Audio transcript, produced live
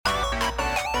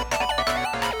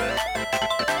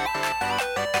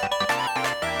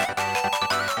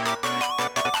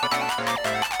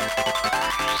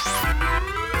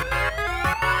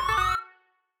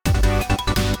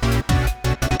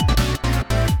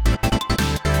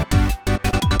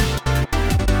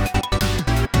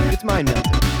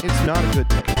good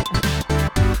take.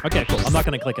 Okay, cool. I'm not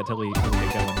going to click it till we get going.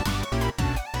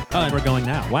 Oh, and we're going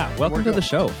now. Wow. Welcome to the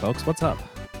show, folks. What's up?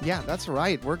 Yeah, that's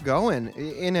right. We're going.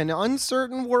 In an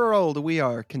uncertain world, we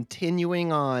are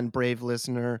continuing on, brave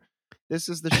listener. This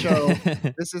is the show.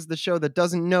 This is the show that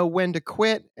doesn't know when to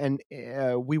quit, and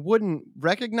we wouldn't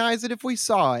recognize it if we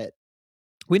saw it.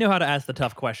 We know how to ask the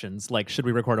tough questions, like, should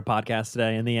we record a podcast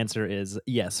today? And the answer is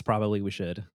yes, probably we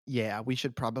should. Yeah, we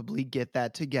should probably get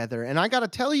that together. And I got to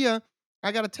tell you,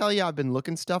 I've been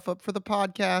looking stuff up for the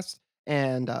podcast.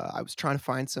 And I was trying to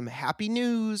find some happy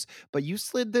news, but you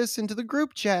slid this into the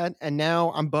group chat, and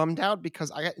now I'm bummed out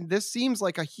because this seems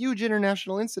like a huge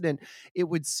international incident. It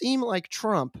would seem like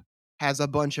Trump has a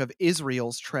bunch of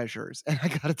Israel's treasures, and I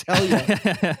gotta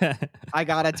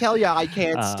tell you, I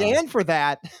can't stand for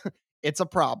that. It's a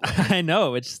problem. I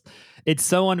know it's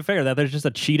so unfair that there's just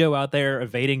a Cheeto out there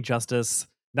evading justice.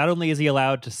 Not only is he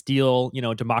allowed to steal,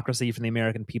 democracy from the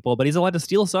American people, but he's allowed to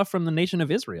steal stuff from the nation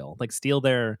of Israel, like steal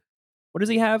their. What does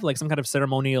he have? Like some kind of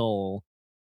ceremonial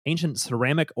ancient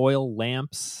ceramic oil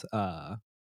lamps. Something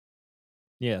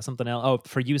else. Oh,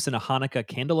 for use in a Hanukkah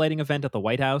candle lighting event at the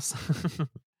White House.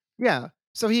 Yeah.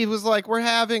 So he was like, we're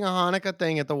having a Hanukkah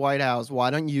thing at the White House.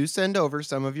 Why don't you send over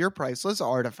some of your priceless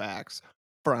artifacts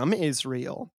from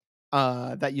Israel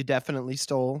that you definitely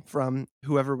stole from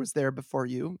whoever was there before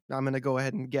you? I'm going to go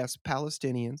ahead and guess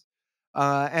Palestinians.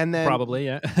 And then Probably,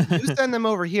 yeah. you send them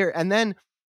over here. And then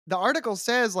the article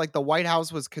says like the White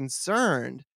House was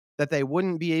concerned that they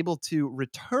wouldn't be able to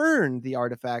return the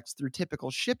artifacts through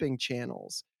typical shipping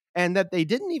channels, and that they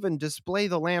didn't even display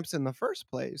the lamps in the first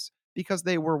place because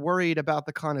they were worried about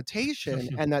the connotation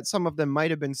and that some of them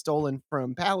might have been stolen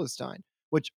from Palestine,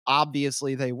 which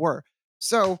obviously they were.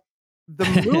 So the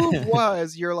move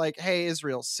was, you're like, hey,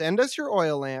 Israel, send us your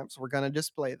oil lamps. We're going to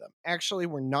display them. Actually,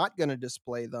 we're not going to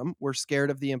display them. We're scared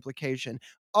of the implication.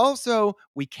 Also,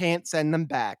 we can't send them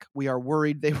back. We are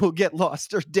worried they will get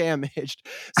lost or damaged.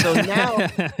 So now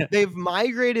they've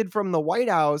migrated from the White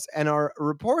House and are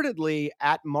reportedly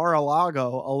at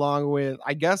Mar-a-Lago, along with,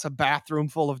 I guess, a bathroom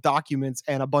full of documents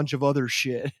and a bunch of other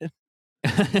shit.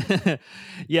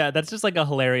 Yeah, that's just like a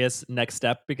hilarious next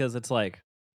step because it's like,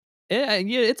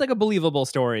 it's like a believable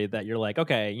story that you're like,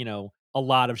 okay, a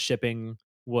lot of shipping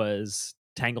was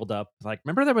tangled up. Like,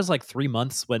 remember there was like 3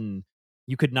 months when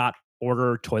you could not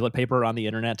order toilet paper on the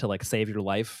internet to like save your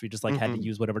life. You just like had to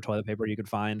use whatever toilet paper you could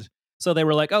find. So they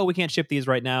were like, oh, we can't ship these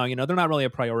right now. They're not really a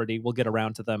priority. We'll get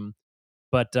around to them.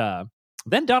 But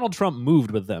then Donald Trump moved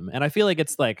with them. And I feel like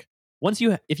it's like,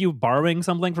 if you're borrowing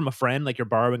something from a friend, like you're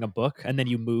borrowing a book and then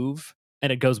you move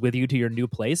and it goes with you to your new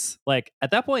place. Like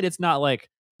at that point, it's not like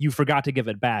you forgot to give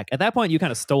it back. At that point, you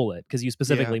kind of stole it because you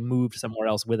specifically moved somewhere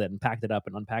else with it and packed it up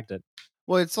and unpacked it.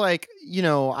 Well, it's like,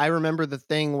 I remember the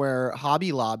thing where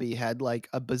Hobby Lobby had like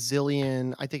a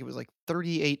bazillion, I think it was like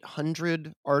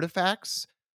 3,800 artifacts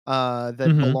that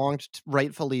belonged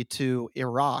rightfully to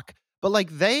Iraq. But like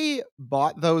they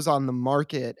bought those on the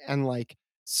market and like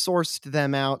sourced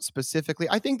them out specifically.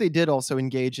 I think they did also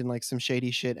engage in like some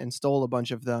shady shit and stole a bunch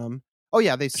of them. Oh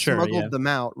yeah, they smuggled them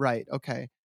out. Right. Okay.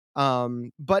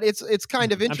 But it's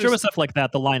kind of interesting. I'm sure with stuff like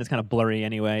that, the line is kind of blurry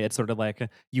anyway. It's sort of like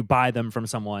you buy them from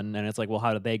someone and it's like, well,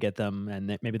 how did they get them?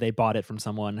 And maybe they bought it from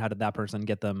someone. How did that person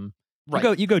get them?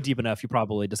 Right. You go deep enough, you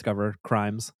probably discover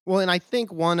crimes. Well, and I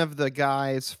think one of the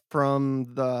guys from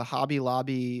the Hobby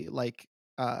Lobby like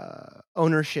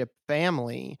ownership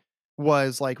family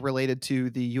was like related to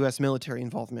the US military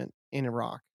involvement in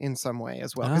Iraq in some way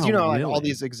as well. Because like all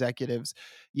these executives.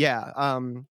 Yeah.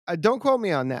 Don't quote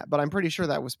me on that, but I'm pretty sure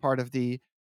that was part of the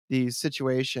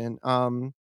situation.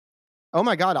 Oh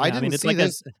my God, I didn't see like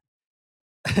this.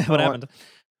 What happened?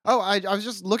 Oh, I was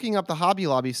just looking up the Hobby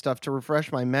Lobby stuff to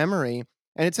refresh my memory,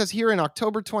 and it says here in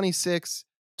October 26,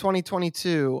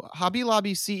 2022, Hobby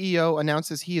Lobby CEO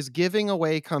announces he is giving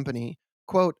away company.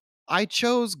 Quote, I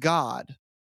chose God.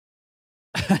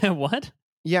 What?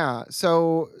 Yeah,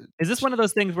 so is this one of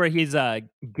those things where he's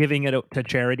giving it to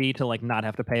charity to like not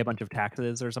have to pay a bunch of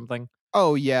taxes or something?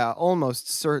 Oh yeah, almost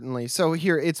certainly. So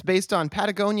here, it's based on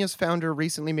Patagonia's founder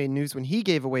recently made news when he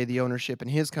gave away the ownership in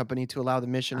his company to allow the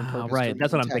mission and purpose. Right,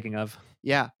 that's what I'm thinking of.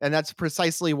 Yeah, and that's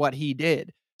precisely what he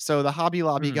did. So the Hobby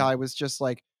Lobby guy was just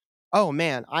like, oh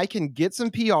man, I can get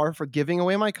some PR for giving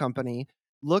away my company,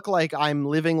 look like I'm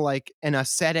living like an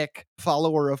ascetic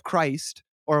follower of Christ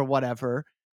or whatever.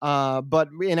 But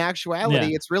in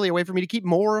actuality, it's really a way for me to keep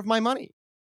more of my money.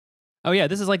 Oh yeah,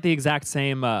 this is like the exact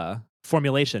same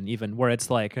formulation, even where it's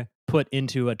like put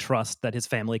into a trust that his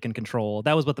family can control.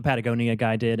 That was what the Patagonia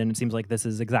guy did, and it seems like this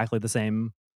is exactly the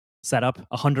same setup.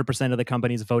 100% of the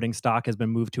company's voting stock has been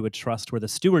moved to a trust where the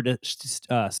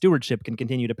stewardship can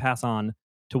continue to pass on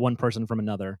to one person from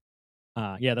another.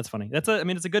 Yeah, that's funny. I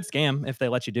mean, it's a good scam if they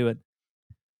let you do it.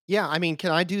 Yeah, I mean,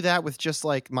 can I do that with just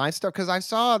like my stuff? Because I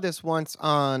saw this once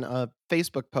on a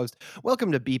Facebook post.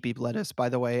 Welcome to Beep Beep Lettuce, by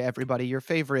the way, everybody, your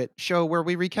favorite show where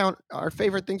we recount our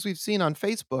favorite things we've seen on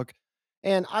Facebook.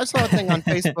 And I saw a thing on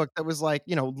Facebook that was like,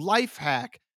 life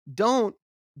hack. Don't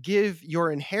give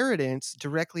your inheritance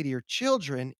directly to your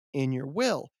children in your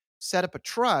will. Set up a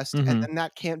trust, and Hmm. then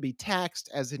that can't be taxed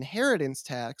as inheritance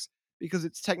tax because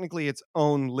it's technically its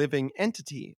own living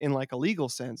entity in like a legal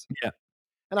sense. Yeah.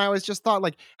 And I always just thought,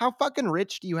 like, how fucking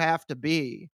rich do you have to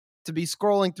be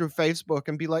scrolling through Facebook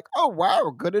and be like, "Oh,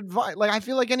 wow, good advice." Like, I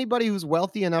feel like anybody who's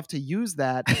wealthy enough to use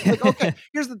that, like, okay,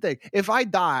 here's the thing. If I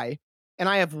die and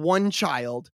I have one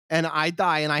child and I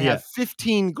die and I Yeah. have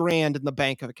 15 grand in the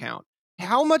bank account,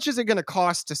 how much is it going to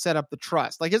cost to set up the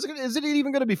trust? Like, is it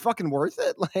even going to be fucking worth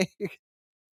it? Like,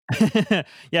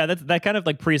 Yeah, that kind of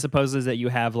like presupposes that you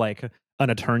have like an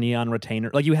attorney on retainer.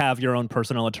 Like you have your own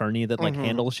personal attorney that like mhm,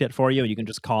 handles shit for you. You can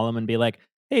just call him and be like,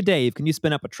 "Hey Dave, can you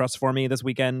spin up a trust for me this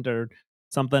weekend or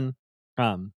something?"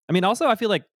 I mean also I feel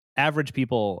like average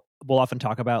people will often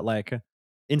talk about like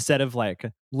instead of like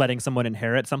letting someone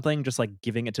inherit something, just like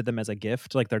giving it to them as a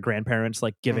gift, like their grandparents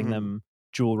like giving mhm. them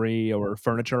jewelry or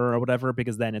furniture or whatever,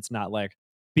 because then it's not like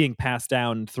being passed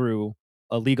down through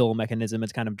a legal mechanism.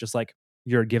 It's kind of just like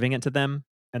you're giving it to them,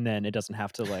 and then it doesn't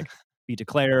have to, like, be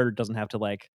declared, doesn't have to,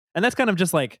 like and that's kind of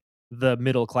just, like, the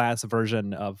middle class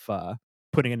version of,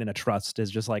 putting it in a trust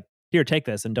is just like, "Here, take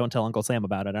this, and don't tell Uncle Sam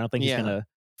about it. I don't think he's Yeah. gonna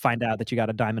find out that you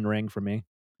got a diamond ring from me."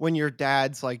 When your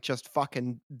dad's like just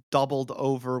fucking doubled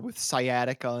over with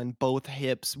sciatica in both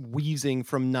hips, wheezing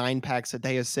from 9 packs a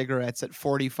day of cigarettes at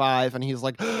 45, and he's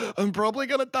like, "I'm probably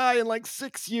gonna die in like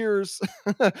 6 years."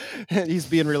 And he's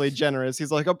being really generous.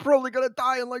 He's like, "I'm probably gonna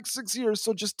die in like 6 years,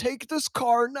 so just take this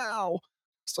car now,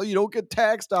 so you don't get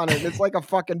taxed on it." And it's like a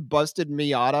fucking busted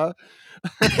Miata.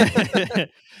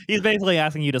 He's basically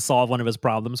asking you to solve one of his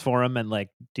problems for him and, like,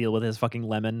 deal with his fucking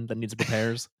lemon that needs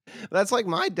repairs. That's like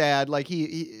my dad. Like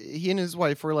he and his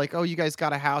wife were like, "Oh, you guys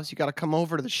got a house. You got to come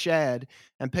over to the shed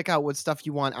and pick out what stuff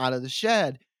you want out of the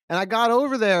shed." And I got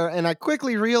over there and I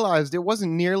quickly realized it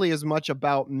wasn't nearly as much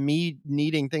about me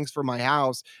needing things for my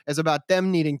house as about them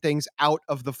needing things out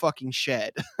of the fucking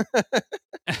shed.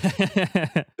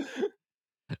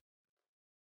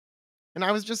 And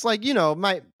I was just like,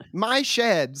 my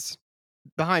sheds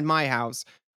behind my house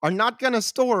are not going to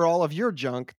store all of your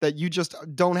junk that you just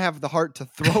don't have the heart to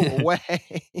throw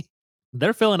away.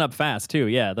 They're filling up fast too,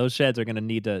 yeah, those sheds are gonna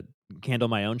need to handle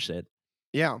my own shit.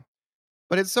 Yeah.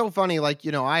 But it's so funny, like,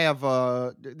 I have,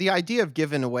 the idea of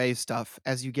giving away stuff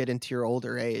as you get into your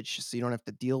older age so you don't have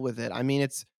to deal with it. I mean,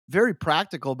 it's very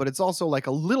practical, but it's also, like,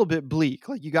 a little bit bleak.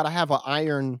 Like, you gotta have an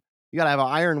iron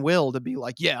will to be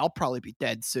like, "Yeah, I'll probably be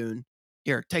dead soon.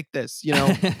 Here, take this," you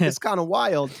know? It's kinda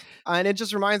wild, and it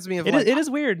just reminds me of, like, It is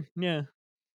weird, yeah.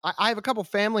 I have a couple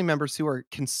family members who are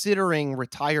considering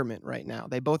retirement right now.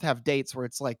 They both have dates where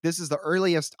it's like, "This is the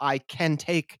earliest I can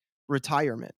take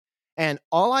retirement." And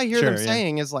all I hear them Sure, yeah.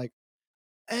 saying is like,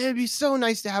 "It'd be so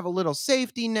nice to have a little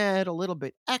safety net, a little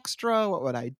bit extra. What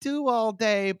would I do all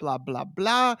day? Blah, blah,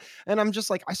 blah." And I'm just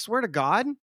like, I swear to God,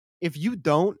 if you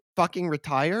don't fucking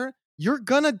retire, you're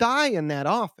gonna die in that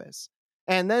office.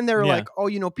 And then they're Yeah. like, "Oh,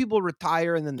 people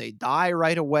retire and then they die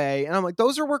right away." And I'm like,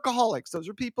 those are workaholics. Those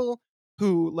are people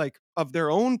who, like, of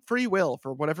their own free will,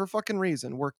 for whatever fucking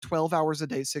reason, work 12 hours a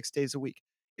day, 6 days a week.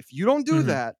 If you don't do Mhm.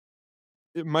 that,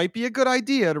 it might be a good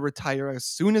idea to retire as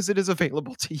soon as it is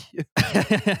available to you.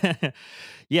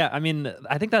 Yeah, I mean,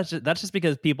 I think that's just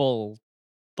because people,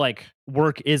 like,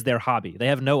 work is their hobby. They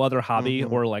have no other hobby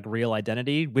Mhm. or, like, real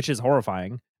identity, which is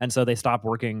horrifying, and so they stop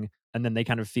working, and then they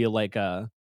kind of feel like a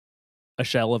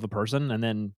shell of a person, and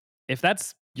then if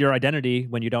that's your identity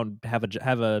when you don't have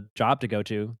a job to go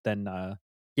to, then,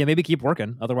 yeah, maybe keep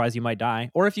working, otherwise you might die.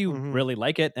 Or if you Mhm. really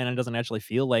like it and it doesn't actually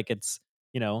feel like it's,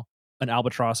 you know, an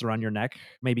albatross around your neck,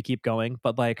 maybe keep going,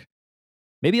 but, like,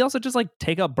 maybe also just, like,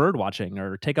 take up bird watching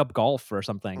or take up golf or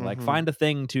something, like, Mhm. find a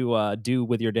thing to, do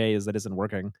with your days that isn't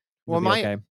working. You'll Well, be my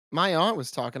okay. my aunt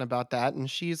was talking about that, and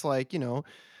she's like,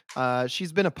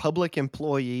 she's been a public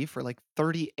employee for like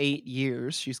 38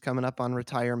 years. She's coming up on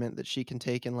retirement that she can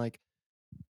take in like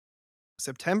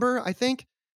September, I think.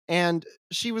 And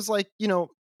she was like,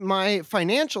 my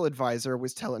financial advisor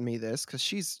was telling me this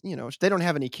because they don't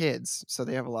have any kids, so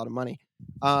they have a lot of money.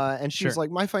 And she was Sure.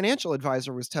 like, my financial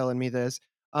advisor was telling me this,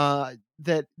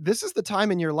 that this is the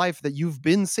time in your life that you've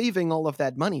been saving all of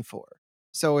that money for.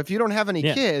 So if you don't have any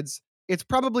Yeah. kids, it's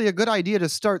probably a good idea to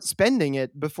start spending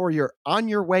it before you're on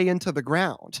your way into the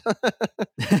ground.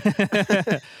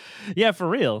 Yeah, for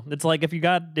real. It's like if you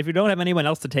don't have anyone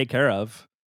else to take care of,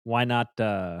 why not,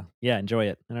 yeah, enjoy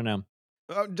it? I don't know.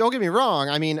 Don't get me wrong.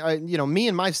 I mean, me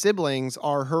and my siblings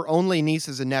are her only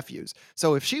nieces and nephews.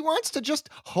 So if she wants to just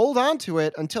hold on to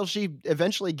it until she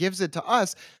eventually gives it to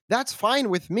us, that's fine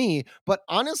with me. But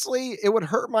honestly, it would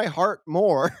hurt my heart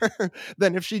more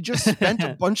than if she just spent a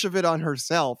bunch of it on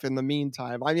herself in the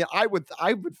meantime. I mean, I would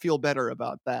feel better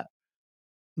about that.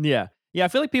 Yeah. Yeah, I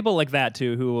feel like people like that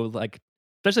too who, like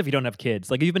especially if you don't have kids,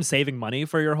 like, you've been saving money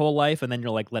for your whole life and then you're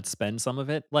like, "Let's spend some of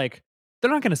it." Like, they're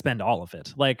not gonna spend all of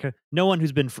it. Like, no one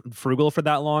who's been frugal for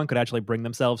that long could actually bring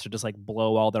themselves to just, like,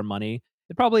 blow all their money.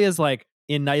 It probably is, like,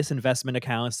 in nice investment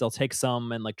accounts, they'll take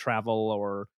some and, like, travel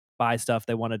or buy stuff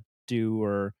they wanna do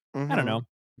or, I don't Mhm. know,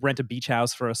 rent a beach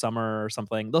house for a summer or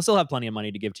something. They'll still have plenty of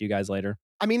money to give to you guys later.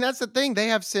 I mean, that's the thing. They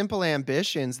have simple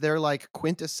ambitions. They're like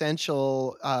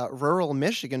quintessential rural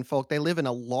Michigan folk. They live in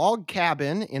a log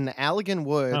cabin in the Allegan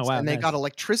Oh, Woods, wow, and they got nice.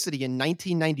 electricity in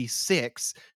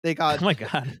 1996. They Oh got my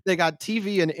god. they got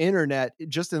TV and internet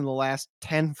just in the last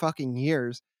 10 fucking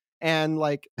years. And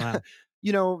like, Wow.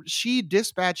 she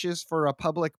dispatches for a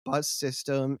public bus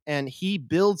system, and he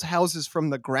builds houses from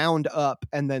the ground up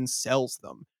and then sells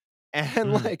them.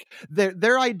 And Mhm. like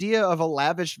their idea of a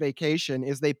lavish vacation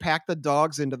is they pack the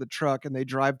dogs into the truck and they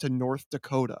drive to North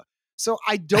Dakota. So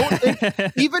I don't think,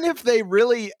 even if they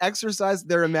really exercised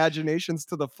their imaginations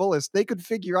to the fullest, they could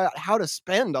figure out how to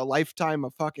spend a lifetime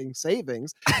of fucking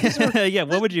savings. These are Yeah,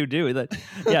 what th would you do?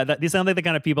 Yeah, these sound like the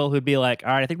kind of people who'd be like,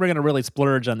 "All right, I think we're gonna really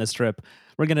splurge on this trip.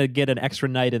 We're gonna get an extra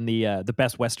night in the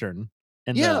Best Western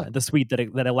and yeah. the suite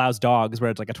that allows dogs, where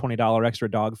it's like a $20 extra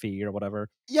dog fee or whatever."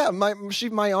 Yeah, my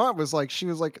aunt was like, she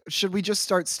was like, "Should we just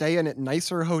start staying at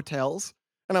nicer hotels?"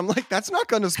 And I'm like, "That's not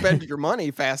gonna spend your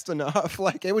money fast enough."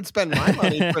 Like, it would spend my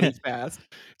money pretty fast.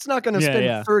 It's not gonna Yeah,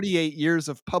 spend yeah, 38 years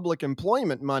of public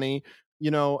employment money,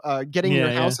 getting your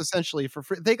yeah, yeah. house essentially for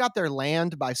free. They got their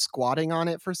land by squatting on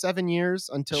it for 7 years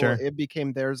until Sure. it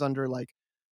became theirs under, like,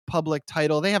 public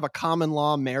title. They have a common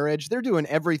law marriage. They're doing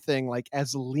everything, like,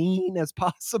 as lean as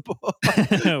possible.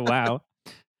 Wow.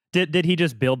 Did he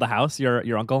just build the house?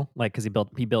 Your uncle, like because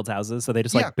he builds houses, so they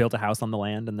just Yeah. like built a house on the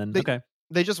land and then They okay.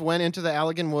 they just went into the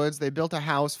Allegan Woods, they built a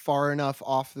house far enough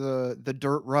off the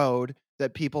dirt road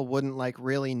that people wouldn't, like,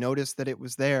 really notice that it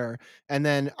was there, and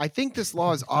then I think this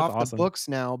law is That's off the awesome. books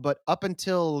now, but up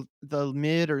until the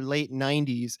mid or late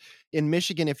 '90s, in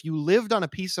Michigan, if you lived on a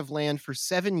piece of land for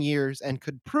 7 years and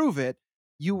could prove it,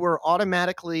 you were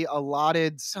automatically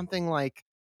allotted something like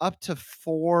up to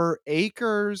 4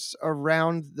 acres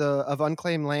around of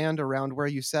unclaimed land around where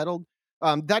you settled.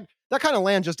 That kinda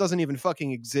land just doesn't even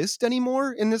fucking exist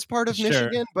anymore in this part of Sure.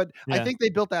 Michigan, but I Yeah. think they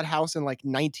built that house in, like,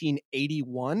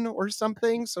 1981 or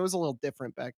something, so it was a little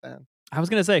different back then. I was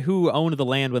gonna say, who owned the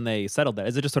land when they settled there?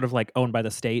 Is it just sort of like owned by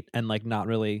the state and like not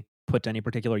really put to any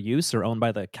particular use or owned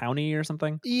by the county or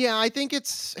something? Yeah, I think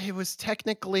it was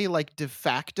technically, like, de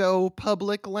facto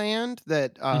public land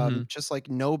that, Mhm. just, like,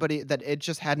 nobody that it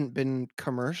just hadn't been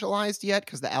commercialized yet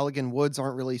because the Allegan Woods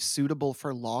aren't really suitable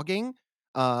for logging,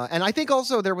 and I think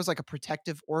also there was, like, a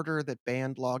protective order that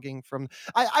banned logging from.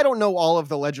 I don't know all of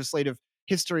the legislative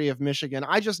history of Michigan,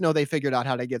 I just know they figured out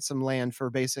how to get some land for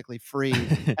basically free,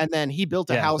 and then he built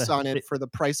a Yeah. house on it for the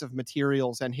price of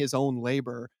materials and his own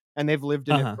labor, and they've lived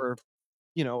in it Uh-huh. for,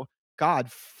 you know,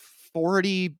 God,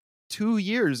 42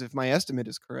 years, if my estimate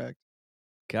is correct.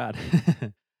 God.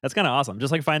 That's kinda awesome.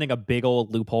 Just like finding a big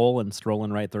old loophole and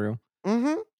strolling right through.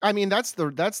 Mhm. I mean, that's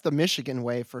the Michigan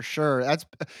way for sure.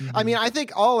 I mean, Mhm. I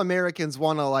think all Americans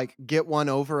wanna, like, get one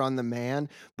over on the man,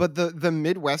 but the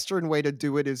Midwestern way to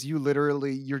do it is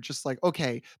you're just like,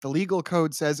 "Okay, the legal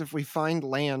code says if we find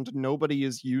land nobody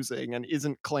is using and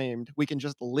isn't claimed, we can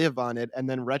just live on it, and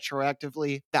then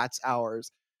retroactively, that's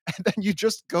ours." And then you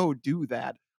just go do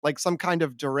that, like some kind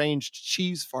of deranged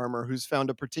cheese farmer who's found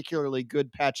a particularly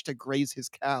good patch to graze his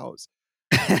cows.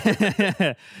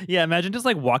 Yeah, imagine just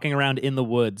like walking around in the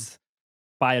woods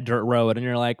by a dirt road and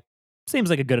you're like, "Seems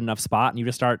like a good enough spot," and you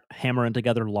just start hammering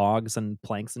together logs and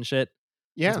planks and shit.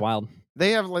 That's Yeah. wild.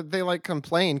 They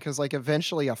complain because like,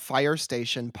 eventually a fire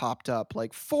station popped up,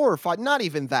 like, 4 or 5, not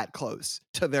even that close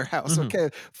to their house, Mhm. okay?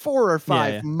 4 or Yeah,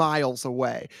 5 miles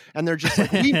away, and they're just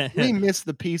like, "We yeah. miss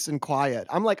the peace and quiet."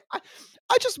 I'm like,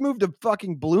 I just moved to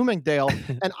fucking Bloomingdale,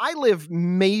 and I live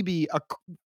maybe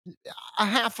a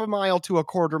half a mile to a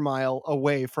quarter mile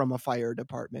away from a fire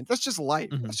department. That's just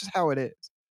life. Mhm. That's just how it is.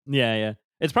 Yeah, yeah.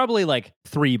 It's probably like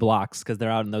 3 blocks because 'cause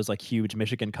they're out in those, like, huge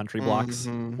Michigan country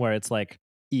blocks Mhm. where it's like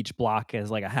each block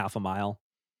is like a half a mile.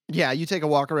 Yeah, you take a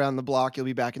walk around the block, you'll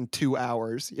be back in 2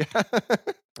 hours. Yeah.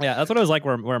 Yeah, that's what it was like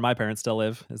where my parents still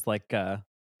live. It's like, 'cause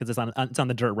it's on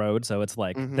the dirt road, so it's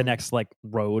like the Mhm. next, like,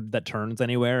 road that turns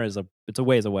anywhere it's a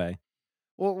ways away.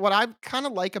 Well, what I kinda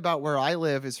like about where I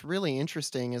live is really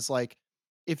interesting is, like,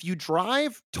 if you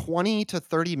drive 20 to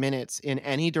 30 minutes in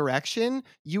any direction,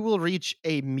 you will reach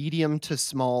a medium to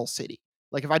small city.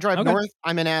 Like, if I drive Okay. north,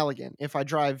 I'm in Allegan. If I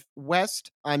drive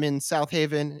west, I'm in South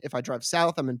Haven. If I drive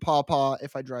south, I'm in Paw Paw.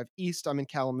 If I drive east, I'm in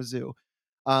Kalamazoo.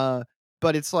 Uh,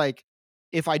 but it's like,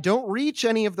 if I don't reach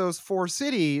any of those 4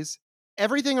 cities,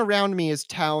 everything around me is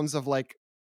towns of, like,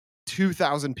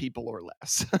 2,000 people or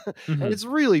less. And Mhm. it's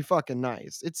really fucking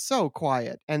nice. It's so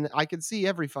quiet, and I can see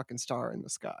every fucking star in the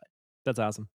sky. That's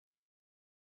awesome.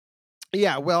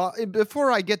 Yeah, well,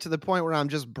 before I get to the point where I'm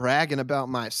just bragging about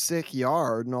my sick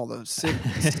yard and all the sick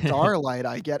starlight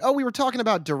I get. Oh, we were talking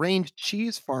about deranged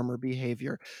cheese farmer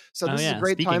behavior. So Oh, this is a yeah,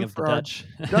 great speaking time of the for our Dutch.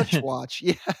 Dutch watch.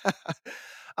 Yeah.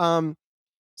 Um,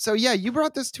 so yeah, you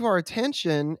brought this to our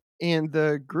attention in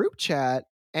the group chat,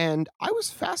 and I was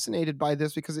fascinated by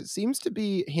this because it seems to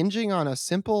be hinging on a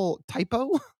simple typo.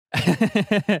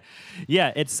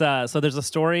 Yeah, it's, so there's a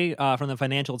story, from the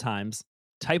Financial Times.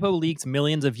 Typo leaks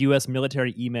millions of US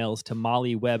military emails to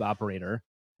Mali web operator.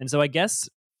 And so I guess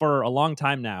for a long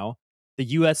time now, the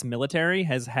US military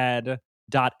has had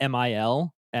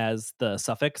 .mil as the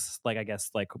suffix, like, I guess,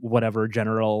 like, whatever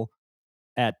general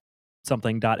at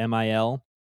something .mil.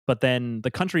 But then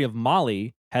the country of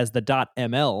Mali has the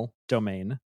 .ml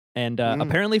domain. And, Mm.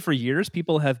 apparently for years,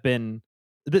 people have been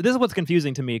this is what's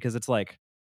confusing to me because it's like,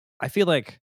 I feel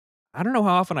like I don't know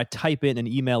how often I type in an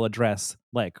email address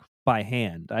like by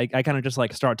hand. I kind of just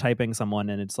like start typing someone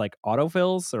and it's like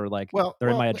autofills or like Well they're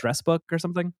in well, my l address book or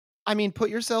something. I mean, put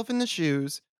yourself in the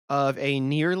shoes of a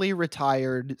nearly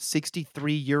retired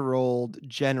 63-year-old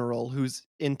general whose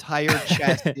entire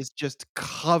chest is just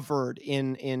covered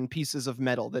in pieces of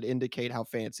metal that indicate how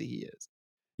fancy he is.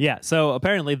 Yeah, so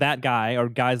apparently that guy or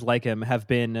guys like him have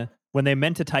been when they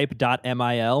meant to type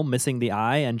 .mil missing the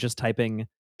I and just typing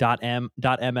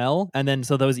 .ml and then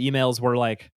so those emails were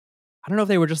like I don't know if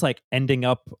they were just like ending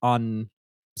up on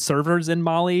servers in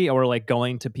Mali or like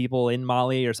going to people in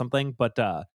Mali or something, but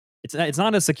it's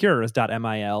not as secure as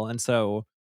 .mil and so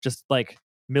just like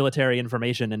military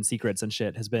information and secrets and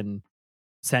shit has been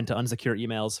sent to unsecure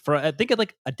emails for I think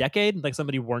like a decade. Like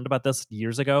somebody warned about this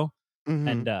years ago Mhm.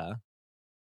 and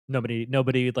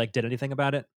nobody like did anything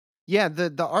about it. Yeah,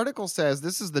 the article says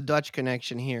this is the Dutch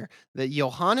connection here that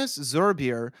Johannes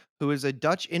Zerbier, who is a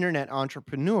Dutch internet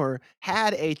entrepreneur,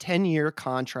 had a 10-year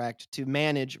contract to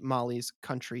manage Mali's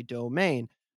country domain.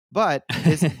 But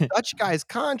this Dutch guy's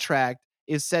contract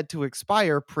is set to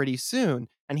expire pretty soon.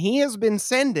 And he has been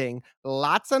sending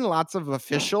lots and lots of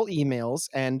official emails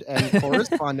and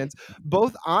correspondence,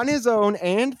 both on his own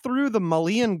and through the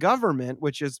Malian government,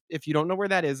 which is, if you don't know where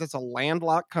that is, it's a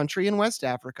landlocked country in West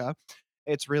Africa.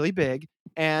 It's really big,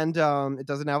 and, it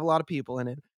doesn't have a lot of people in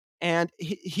it, and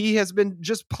he has been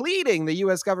just pleading the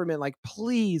US government, like,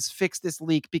 "Please fix this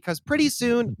leak because pretty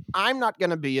soon, I'm not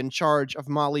gonna be in charge of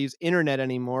Mali's internet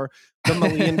anymore. The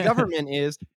Malian government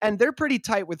is, and they're pretty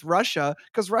tight with Russia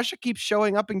because Russia keeps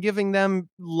showing up and giving them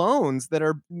loans that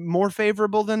are more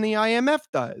favorable than the IMF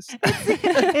does."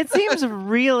 It seems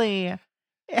really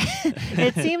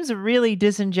it seems really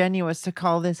disingenuous to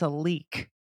call this a leak.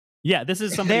 Yeah, this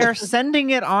is somebody. They're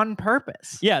sending it on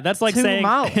purpose Yeah, that's like to saying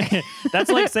Mali. that's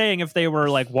like saying if they were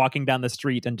like walking down the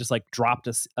street and just like dropped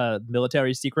a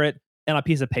military secret and a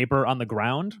piece of paper on the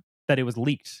ground that it was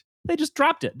leaked. They just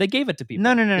dropped it. They gave it to No, people.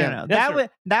 no, no, no, Yeah. no. That's That true. would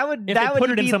that would If that they put would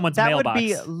it in be someone's that would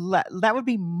be mailbox. that would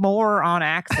be more on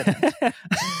accident.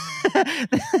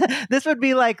 This would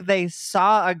be like they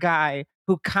saw a guy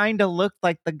who kind of looked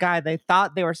like the guy they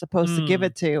thought they were supposed to give Mm.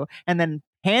 it to, and then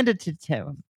handed it to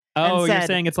him and Oh, you're said,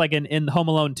 saying it's like in Home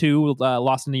Alone 2,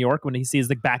 Lost in New York, when he sees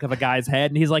the back of a guy's head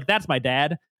and he's like, "That's my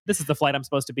dad. This is the flight I'm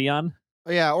supposed to be on."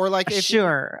 Yeah, or like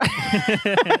 "Sure."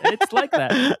 It's like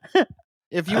that.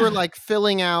 if you were like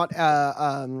filling out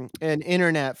an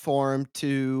internet form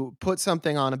to put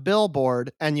something on a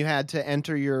billboard and you had to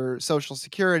enter your social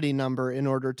security number in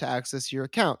order to access your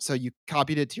account. So you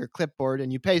copied it to your clipboard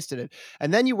and you pasted it.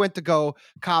 And then you went to go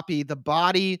copy the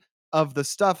body of the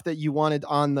stuff that you wanted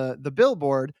on the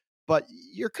billboard, but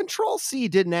your control C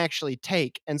didn't actually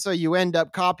take. And so you end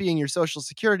up copying your social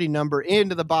security number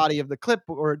into the body of the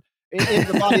clipboard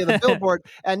into the body of the billboard.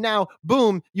 And now,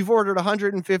 boom, you've ordered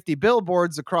 150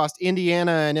 billboards across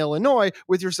Indiana and Illinois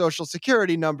with your social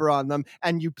security number on them.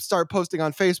 And you start posting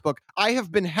on Facebook, I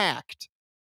have been hacked.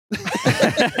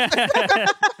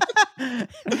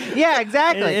 Yeah, It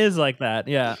exactly. is like that.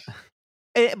 Yeah.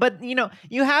 But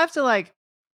you have to like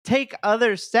take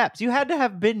other steps. You had to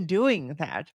have been doing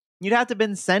that. You'd have to have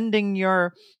been sending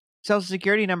your social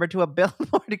security number to a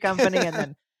billboard company and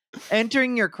then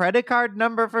entering your credit card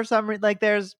number for some reason. Like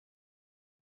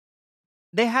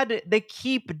they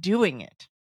keep doing it.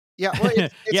 Yeah, well,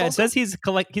 it's Yeah, it also says he's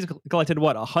collected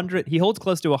what 100. He holds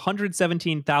close to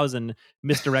 117,000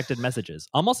 misdirected messages.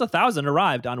 Almost 1,000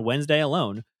 arrived on Wednesday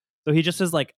alone. So he just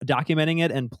is like documenting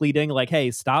it and pleading, like, "Hey,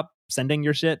 stop sending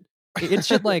your shit." It's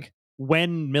shit like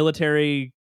when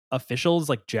military officials,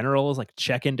 like generals, like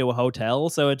check into a hotel.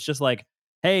 So it's just like,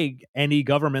 "Hey, any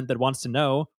government that wants to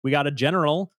know, we got a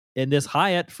general in this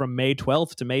Hyatt from May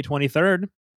 12th to May 23rd.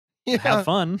 yeah, Have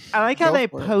fun." I like how go they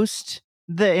for it. post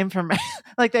the information.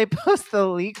 Like they post the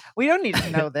leak. We don't need to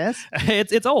know this.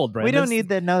 It's old, Brandon. We don't need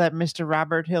to know that Mr.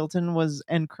 Robert Hilton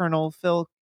and Colonel Phil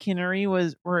Kinnery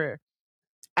were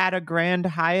at a Grand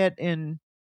Hyatt in.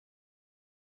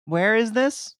 Where is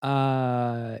this?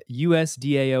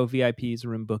 USDAO VIP's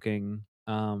room booking.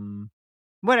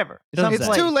 Whatever. It doesn't It's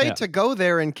say. too late Yeah. to go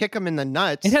there and kick them in the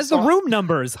nuts. It has the so- room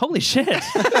numbers. Holy shit. It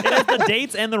has the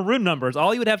dates and the room numbers.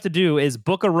 All you would have to do is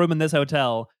book a room in this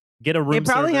hotel, get a room It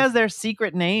probably service. has their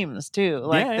secret names too.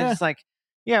 Like Yeah, they're just like,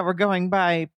 yeah, we're going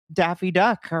by Daffy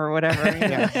Duck or whatever.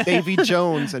 Yeah, Davy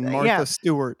Jones and Martha Yeah.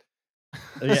 Stewart.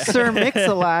 Yeah. Sir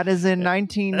Mix-a-Lot is in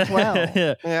 1912.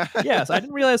 Yeah. Yes, I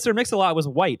didn't realize Sir Mix-a-Lot was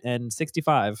white and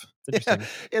 65. It's Yeah.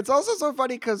 interesting. It's also so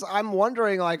funny because I'm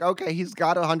wondering, like, okay, he's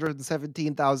got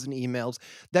 117,000 emails.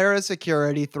 They're a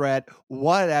security threat,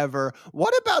 whatever.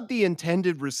 What about the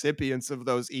intended recipients of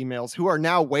those emails who are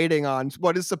now waiting on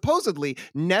what is supposedly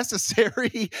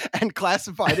necessary and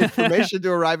classified information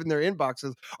to arrive in their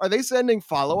inboxes? Are they sending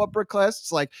follow-up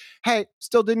requests like, hey,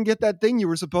 still didn't get that thing you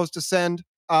were supposed to send?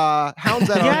 Hounds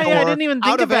at our Yeah, door, I didn't even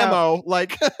think out of about- ammo.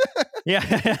 Like, Yeah.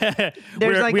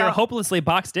 There's like we are a- hopelessly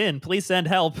boxed in. Please send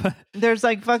help. There's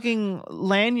like fucking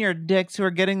lanyard dicks who are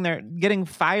getting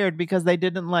fired because they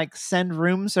didn't like send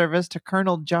room service to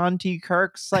Colonel John T.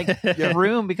 Kirk's like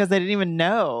room because they didn't even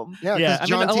know. yeah, Yeah, because I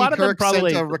mean, John a T. lot of them Kirk probably-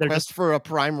 sent a they're request just- for a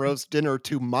prime roast dinner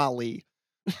to Molly.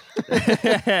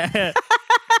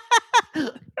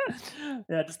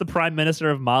 Yeah, just the prime minister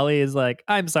of Mali is like,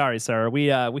 "I'm sorry, sir. We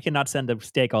cannot send a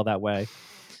steak all that way."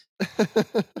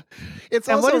 It's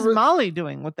And also what is Molly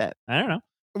doing with that? I don't know.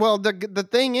 well, the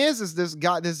thing is this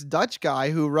Dutch guy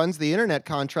who runs the internet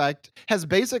contract has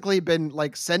basically been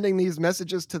like sending these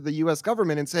messages to the U.S.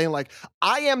 government and saying like,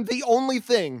 I am the only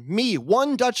thing, me,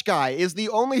 one Dutch guy is the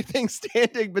only thing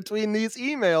standing between these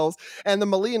emails and the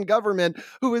Malian government,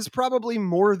 who is probably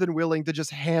more than willing to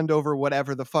just hand over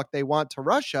whatever the fuck they want to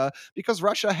Russia because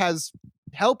Russia has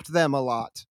helped them a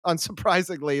lot.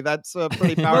 Unsurprisingly, that's a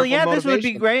pretty powerful Well, yeah, this would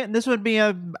be motivation. great. This would be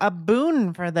a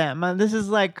boon for them. This is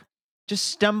like just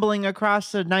stumbling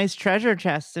across a nice treasure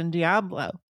chest in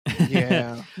Diablo.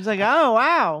 Yeah. It's like, oh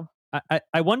wow,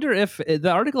 I wonder if the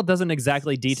article doesn't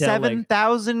exactly detail like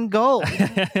 7,000 gold.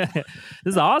 this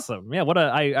is awesome. Yeah,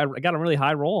 I got a really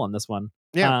high roll on this one.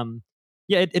 Yeah.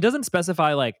 Yeah, it doesn't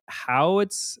specify like how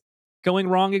it's going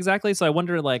wrong exactly. So I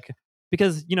wonder like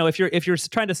because if you're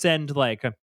trying to send like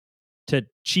to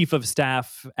chief of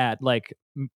staff at like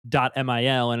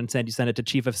 .mil and instead you send it to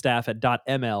chief of staff at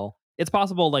 .ml, it's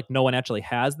possible like no one actually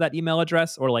has that email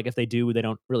address, or like if they do, they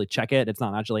don't really check it. It's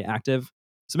not actually active.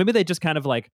 So maybe they just kind of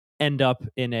like end up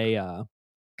in a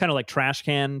kind of like trash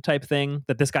can type thing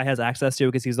that this guy has access to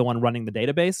because he's the one running the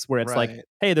database, where it's like, Right.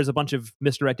 hey, there's a bunch of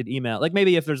misdirected email. Like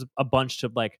maybe if there's a bunch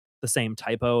of like the same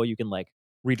typo, you can like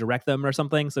redirect them or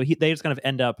something. So they just kind of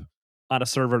end up on a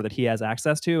server that he has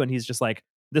access to, and he's just like,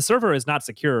 the server is not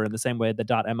secure in the same way that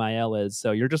 .mil is.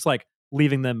 So you're just like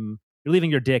leaving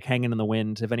your dick hanging in the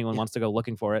wind if anyone wants to go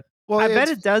looking for it. Well, I bet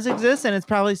it's- it does exist, and it's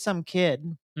probably some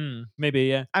kid. Maybe,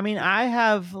 yeah. I mean, I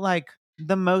have like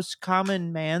the most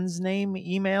common man's name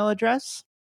email address.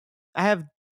 I have,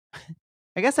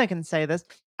 I guess I can say this.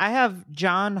 I have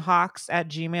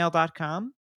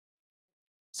johnhawks@gmail.com.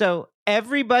 So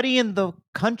everybody in the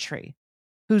country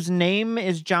whose name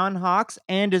is John Hawks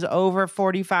and is over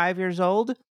 45 years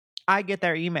old, I get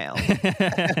their email.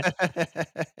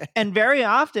 And very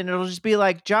often it'll just be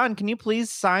like, John, can you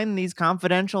please sign these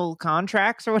confidential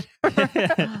contracts or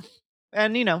whatever?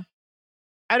 And,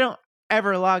 I don't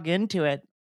ever log into it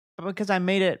because I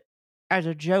made it as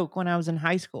a joke when I was in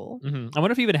high school. I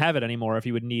wonder if you even have it anymore, if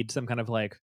you would need some kind of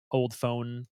like old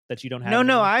phone that you don't have. No,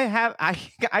 anymore.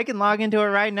 I can log into it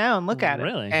right now and look at it.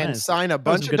 Really? and Nice. sign a There's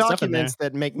bunch some of good stuff in there. documents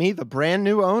that make me the brand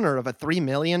new owner of a $3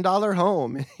 million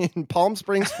home in Palm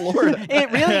Springs, Florida. It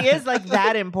really is like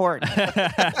that important.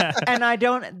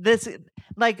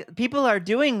 And people are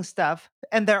doing stuff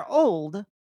and they're old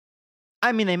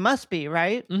I mean, they must be,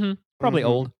 right? Probably Mhm.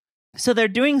 old. So they're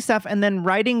doing stuff and then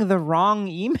writing the wrong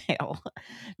email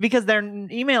because their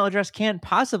email address can't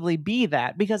possibly be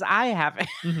that because I have it.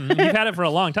 You've had it for a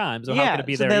long time, so how could Yeah. it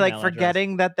be So their they're like email address?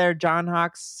 forgetting that they're John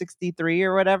Hawks 63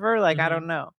 or whatever. Like, I don't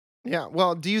know. Yeah.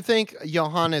 Well, do you think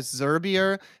Johannes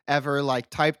Zerbier ever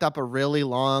like typed up a really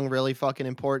long, really fucking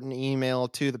important email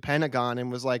to the Pentagon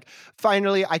and was like,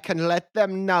 finally, I can let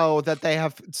them know that they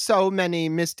have so many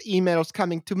missed emails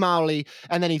coming to Mali.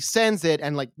 And then he sends it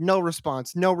and like, no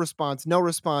response, no response, no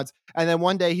response. And then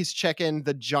one day he's checking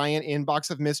the giant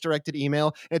inbox of misdirected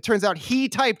email. And it turns out he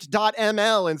typed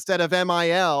 .ml instead of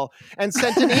MIL and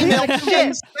sent an email to Shit.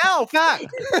 himself. Fuck.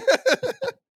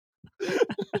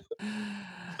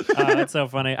 It's so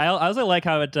funny. I also like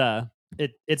how it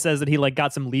says that he like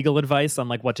got some legal advice on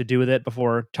like what to do with it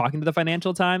before talking to the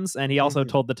Financial Times, and he also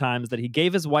told the Times that he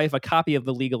gave his wife a copy of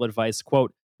the legal advice,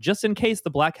 quote, just in case the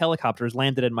black helicopters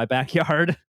landed in my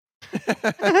backyard.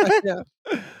 Yeah.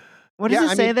 What does Yeah,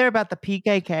 it I say mean, there about the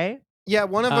PKK? Yeah,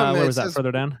 one of them Where it was that? says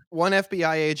Further down? one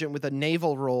FBI agent with a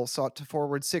naval role sought to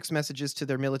forward 6 messages to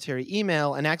their military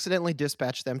email and accidentally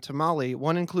dispatched them to Mali.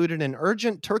 One included an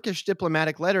urgent Turkish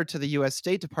diplomatic letter to the US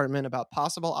State Department about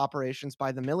possible operations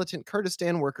by the militant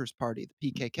Kurdistan Workers' Party,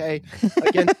 the PKK,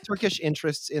 against Turkish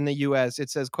interests in the US.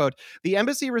 It says, quote, "The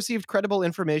embassy received credible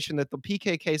information that the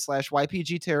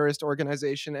PKK/YPG terrorist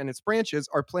organization and its branches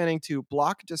are planning to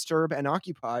block, disturb, and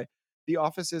occupy the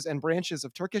offices and branches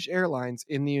of Turkish Airlines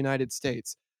in the United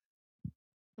States."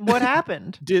 What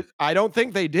happened? I don't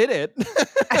think they did it.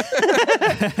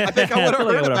 I think I would have feel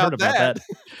like I heard would've about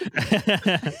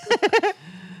that.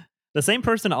 The same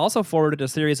person also forwarded a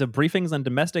series of briefings on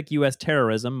domestic U.S.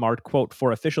 terrorism marked, quote,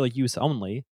 for official use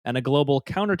only, and a global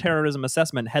counterterrorism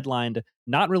assessment headlined,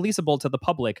 not releasable to the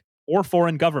public or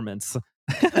foreign governments.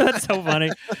 That's so funny.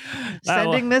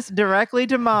 Sending this directly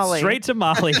to Mali. Straight to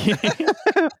Mali.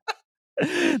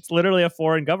 It's literally a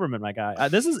foreign government, my guy.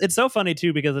 It's so funny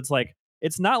too, because it's like,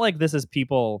 it's not like this is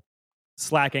people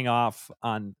slacking off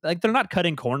on, like, they're not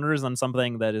cutting corners on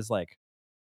something that is like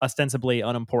ostensibly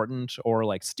unimportant or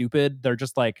like stupid. They're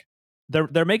just like,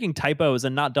 they're making typos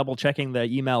and not double checking the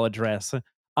email address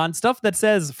on stuff that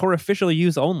says for official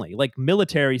use only, like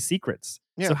military secrets.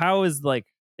 Yeah. So how is like,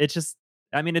 it's just,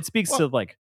 I mean, it speaks to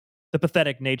like the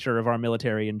pathetic nature of our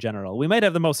military in general. We might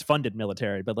have the most funded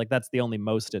military, but like that's the only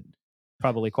most it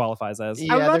probably qualifies as. I was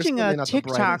Yeah, they're watching certainly a not the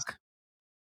brightest. TikTok.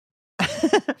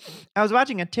 I was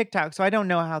watching a TikTok, so I don't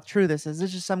know how true this is. This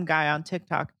is just some guy on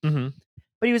TikTok. Mm-hmm.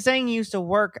 But he was saying he used to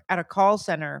work at a call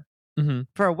center Mm-hmm.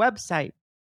 for a website.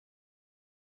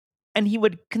 And he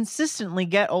would consistently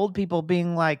get old people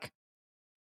being like,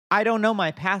 I don't know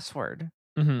my password.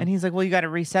 Mm-hmm. And he's like, well, you got to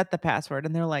reset the password.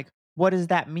 And they're like, what does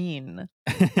that mean?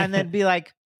 And then be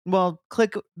like, well,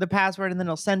 click the password and then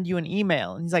it'll send you an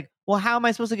email. And he's like, well, how am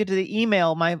I supposed to get to the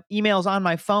email? My email's on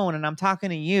my phone and I'm talking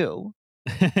to you.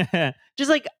 Just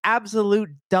like absolute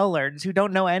dullards who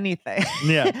don't know anything.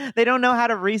 Yeah. They don't know how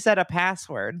to reset a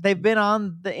password. They've been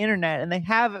on the internet and they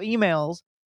have emails,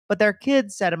 but their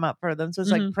kids set them up for them. So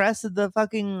it's like press the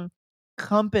fucking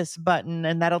compass button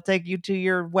and that'll take you to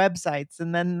your websites,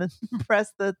 and then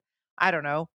press the, I don't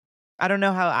know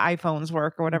how iPhones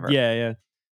work or whatever. Yeah.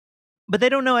 But they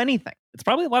don't know anything. It's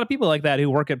probably a lot of people like that who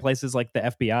work at places like the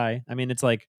FBI. I mean, it's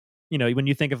like, you know, when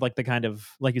you think of like the kind of,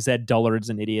 like you said, dullards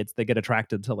and idiots that get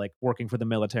attracted to like working for the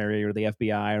military or the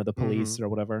FBI or the police or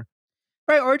whatever.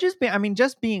 Right. Or just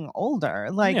being older.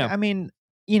 Like, Yeah. I mean,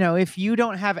 you know, if you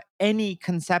don't have any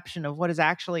conception of what is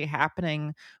actually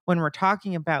happening when we're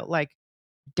talking about like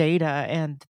data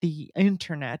and the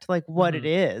internet, like what it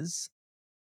is,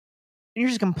 and you're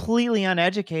just completely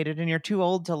uneducated and you're too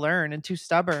old to learn and too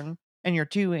stubborn and you're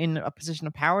too in a position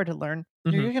of power to learn,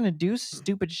 you're going to do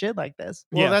stupid shit like this.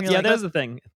 Well, Well, that's the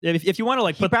thing. If you want to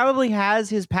like he probably has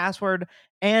his password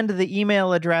and the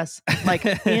email address like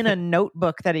in a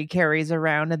notebook that he carries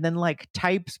around and then like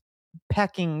types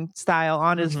pecking style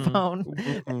on his phone.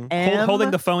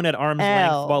 Holding the phone at arm's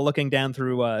length while looking down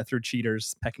through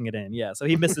cheaters, pecking it in. Yeah, so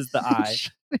he misses the eye.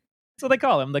 So they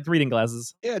call him like reading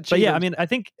glasses. Yeah, but yeah, I mean, I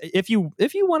think if you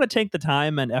want to take the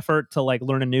time and effort to like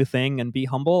learn a new thing and be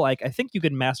humble, like I think you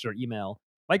could master email.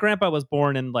 My grandpa was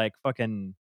born in like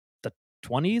fucking the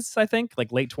 20s, I think,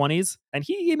 like late 20s, and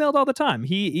he emailed all the time.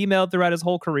 He emailed throughout his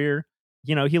whole career.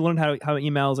 You know, he learned how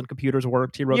emails and computers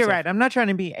worked. He wrote. You're right. I'm not trying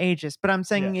to be ageist, but I'm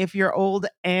saying if you're old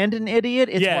and an idiot,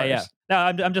 it's worse.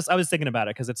 Yeah. No, I was thinking about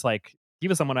it because it's like he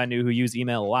was someone I knew who used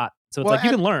email a lot. So it's Well, like you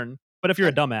can learn, but if you're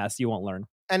a dumbass, you won't learn.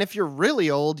 And if you're really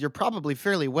old, you're probably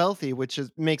fairly wealthy, which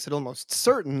makes it almost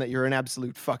certain that you're an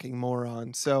absolute fucking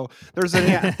moron. So there's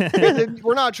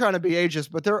we're not trying to be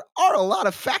ageist, but there are a lot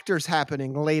of factors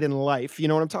happening late in life. You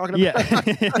know what I'm talking about?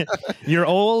 Yeah. You're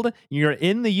old. You're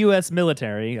in the U.S.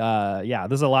 military. Yeah,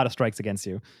 there's a lot of strikes against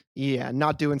you. Yeah,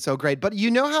 not doing so great. But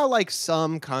you know how like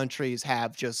some countries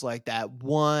have just like that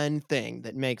one thing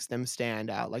that makes them stand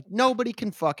out. Like nobody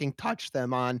can fucking touch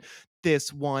them on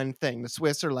this one thing. The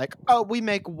Swiss are like, oh, we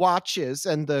make watches,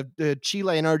 and the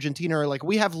Chile and Argentina are like,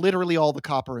 we have literally all the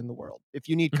copper in the world. If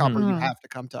you need copper, you Mhm. have to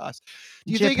come to us.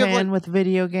 Do you think of like Japan with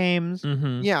video games.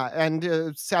 Mm-hmm. yeah,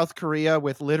 and South Korea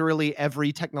with literally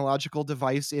every technological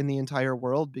device in the entire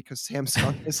world because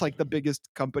Samsung is like the biggest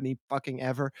company fucking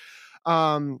ever.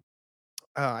 Um,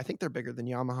 I think they're bigger than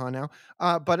Yamaha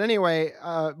now. But anyway,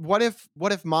 what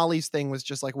if Molly's thing was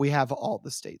just like we have all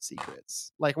the state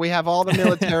secrets, like we have all the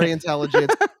military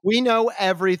intelligence, we know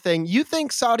everything. You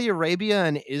think Saudi Arabia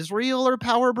and Israel are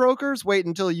power brokers? Wait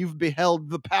until you've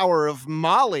beheld the power of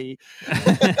Molly.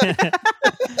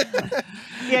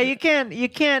 Yeah, you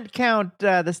can't count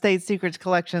the state secrets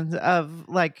collections of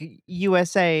like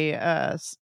USA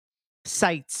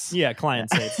sites. Yeah, client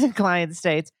states. Client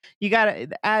states. You got to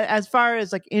as far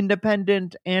as like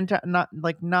independent and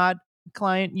not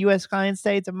client US client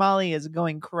states, Mali is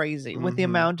going crazy with the Mhm.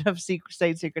 amount of state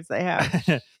secrets they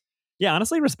have. Yeah,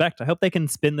 honestly, respect. I hope they can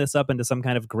spin this up into some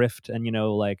kind of grift and,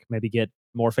 like maybe get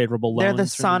more favorable loans. They're the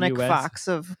from Sonic the US. Fox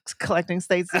of collecting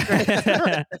state secrets.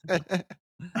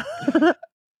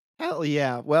 Hell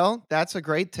yeah. Well, that's a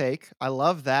great take. I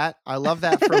love that. I love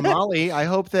that for Molly. I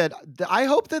hope that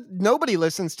nobody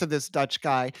listens to this Dutch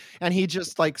guy and he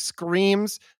just like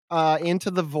screams into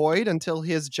the void until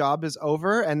his job is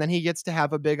over, and then he gets to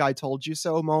have a big "I told you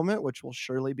so" moment, which will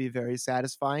surely be very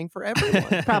satisfying for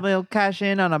everyone. Probably will cash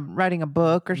in on writing a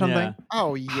book or something. Yeah.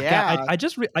 Oh God, yeah. I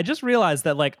just realized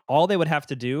that like all they would have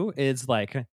to do is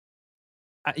like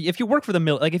if you work for the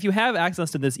like if you have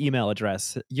access to this email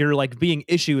address, you're like being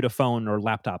issued a phone or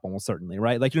laptop almost certainly,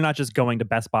 right? Like you're not just going to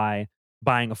Best Buy,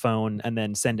 buying a phone, and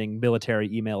then sending military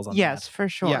emails on Yes, that. for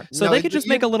sure. Yeah. So No, they could just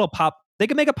make a little pop. They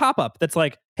could make a pop up that's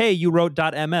like, "Hey, you wrote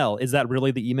 .ml. Is that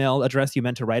really the email address you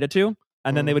meant to write it to?"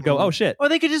 And then they would go, Mhm. "Oh shit." Or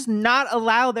they could just not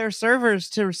allow their servers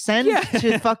to send Yeah.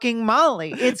 to fucking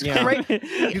Molly. It's Yeah. great.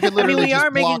 You could I literally mean, we just are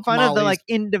making block fun of the Molly's like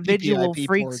individual TCP/IP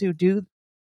freaks port. who do.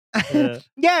 Yeah.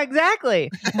 Yeah,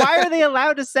 exactly. Why are they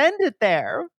allowed to send it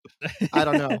there? I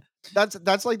don't know.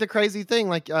 That's like the crazy thing.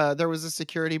 Like there was a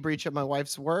security breach at my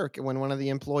wife's work when one of the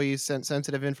employees sent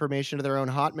sensitive information to their own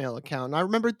Hotmail account. And I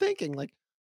remember thinking, like,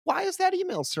 why is that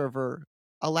email server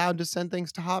allowed to send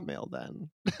things to Hotmail then?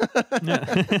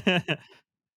 Yeah.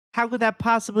 How could that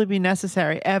possibly be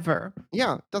necessary ever?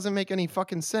 Yeah, doesn't make any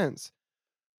fucking sense.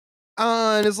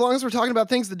 And as long as we're talking about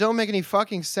things that don't make any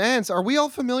fucking sense, are we all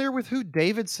familiar with who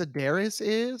David Sedaris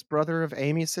is? Brother of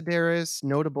Amy Sedaris,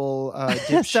 notable So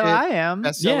dipshit, I am. Yeah,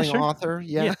 best-selling sure. author.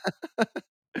 Yeah.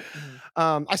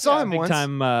 Mhm. I saw Yeah, him big once.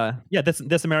 time.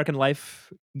 This American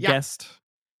Life Yeah. guest.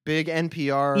 Big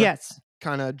NPR Yes.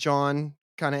 kind of John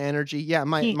kind of energy. Yeah,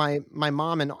 my He- my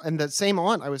mom and the same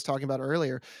aunt I was talking about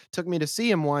earlier took me to see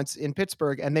him once in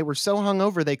Pittsburgh, and they were so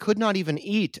hungover they could not even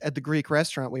eat at the Greek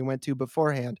restaurant we went to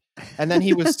beforehand. And then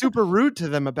he was super rude to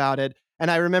them about it. And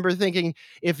I remember thinking,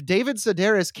 if David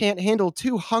Sedaris can't handle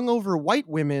two hungover white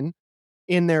women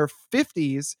in their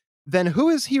 50s, then who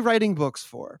is he writing books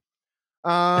for?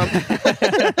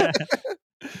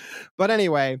 But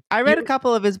anyway, I read a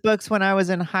couple of his books when I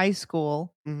was in high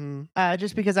school, mhm.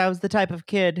 just because I was the type of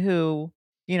kid who,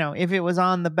 if it was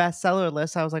on the bestseller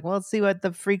list, I was like, well, let's see what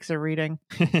the freaks are reading.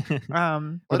 Were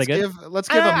they Let's good? give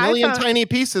a I million found- tiny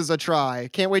pieces a try.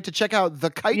 Can't wait to check out The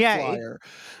Kite Yeah, Flyer.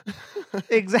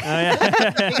 Exactly. Oh,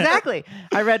 yeah. Exactly.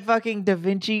 I read fucking Da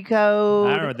Vinci Code.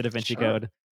 I remember the Da Vinci Sure. Code.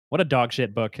 What a dog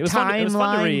shit book. It was fun. It was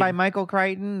fun to Timeline read. by Michael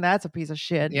Crichton. That's a piece of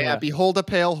shit. Yeah, Yeah. Behold a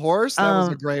Pale Horse. That was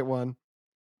a Um, great one.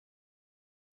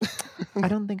 I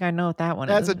don't think I know what that one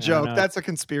That's is. a joke. know. That's a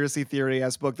conspiracy theory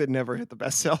ass book that never hit the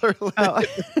bestseller list.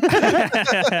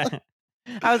 Oh.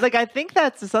 I was like, I think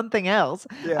that's something else.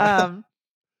 Yeah.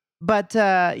 But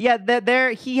yeah,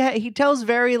 there he tells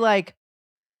very like.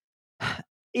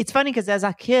 It's funny because as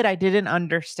a kid, I didn't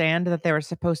understand that they were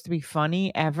supposed to be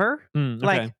funny ever. Okay.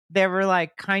 Like they were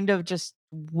like kind of just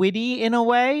witty in a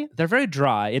way. They're very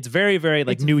dry. It's very, very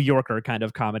like It's- New Yorker kind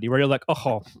of comedy where you're like,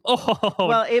 oh.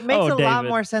 Well, it makes a lot David.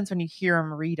 more sense when you hear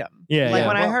him read them. Yeah, like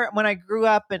yeah. when I grew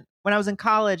up and when I was in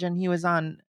college and he was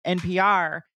on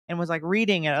NPR and was like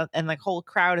reading it and like whole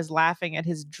crowd is laughing at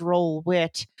his droll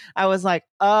wit. I was like,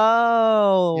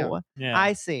 oh, Yeah,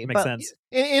 I see. makes But sense.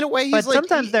 In a way, he's But like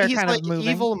sometimes they're he's kind of like moving.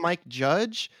 evil Mike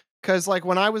Judge, 'Cause, like,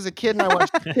 when I was a kid and I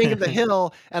watched King of the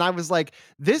Hill, and I was like,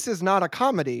 "This is not a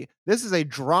comedy. This is a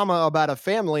drama about a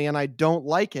family, and I don't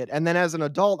like it." And then as an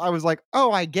adult, I was like,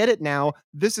 "Oh, I get it now.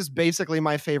 This is basically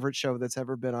my favorite show that's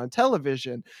ever been on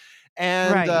television."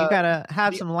 And, Right. You gotta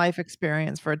have the some life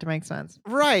experience for it to make sense.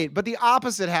 right, but the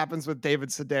opposite happens with David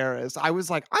Sedaris. I was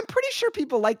like, "I'm pretty sure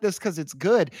people like this because it's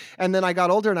good." And then I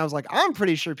got older and I was like, "I'm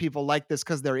pretty sure people like this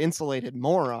because 'cause they're insulated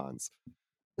morons."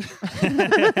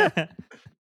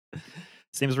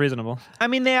 Seems reasonable. I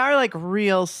mean, they are like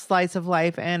real slice of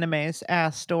life anime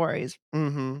ass stories.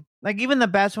 Mhm. Like even the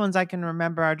best ones I can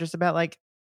remember are just about like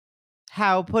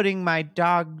how putting my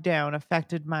dog down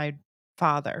affected my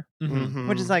father, Mhm.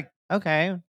 which is Mhm. like,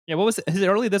 okay. Yeah, what was his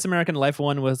early This American Life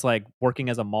one was like working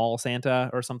as a mall Santa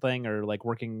or something, or like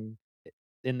working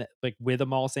like with a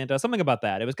mall Santa, something about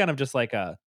that. It was kind of just like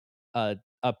a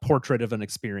portrait of an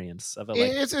experience of a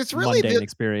like It's really mundane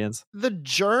experience. the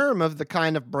germ of the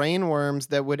kind of brainworms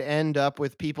that would end up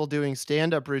with people doing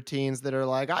stand-up routines that are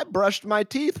like, "I brushed my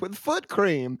teeth with foot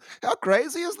cream. How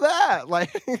crazy is that?"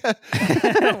 Like,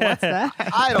 What's that?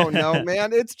 I don't know,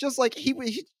 man. It's just like he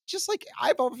just like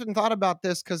I've often thought about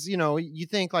this because you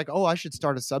think like, "Oh, I should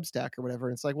start a Substack or whatever."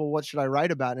 And it's like, "Well, what should I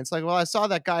write about?" And it's like, "Well, I saw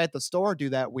that guy at the store do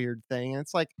that weird thing." And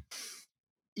it's like,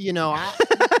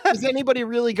 I is anybody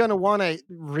really gonna wanna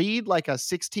read, like, a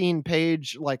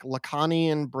 16-page, like,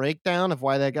 Lacanian breakdown of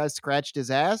why that guy scratched his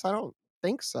ass? I don't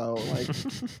think so, like,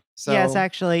 Yes, so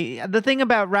actually. The thing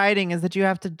about writing is that you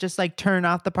have to just like turn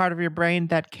off the part of your brain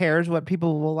that cares what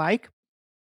people will like.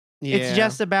 It's yeah.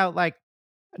 just about like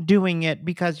doing it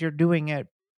because you're doing it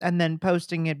and then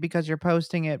posting it because you're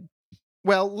posting it.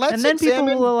 Well, And then people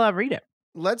will read it.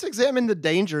 let's examine the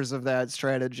dangers of that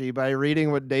strategy by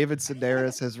reading what David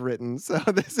Sedaris has written. So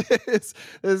this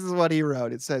is what he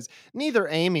wrote. It says, "Neither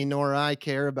Amy nor I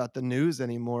care about the news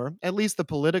anymore, at least the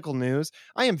political news.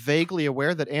 I am vaguely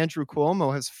aware that Andrew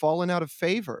Cuomo has fallen out of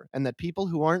favor and that people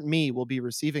who aren't me will be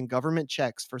receiving government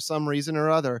checks for some reason or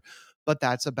other, but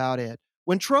that's about it.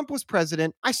 When Trump was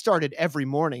president, I started every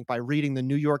morning by reading the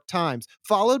New York Times,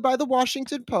 followed by the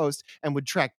Washington Post, and would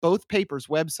track both papers'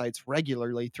 websites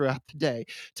regularly throughout the day.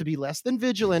 To be less than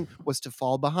vigilant was to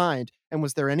fall behind. And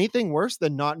was there anything worse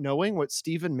than not knowing what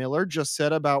Stephen Miller just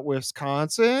said about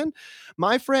Wisconsin?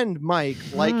 My friend Mike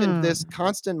likened this Hmm.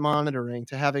 constant monitoring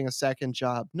to having a second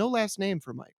job. No last name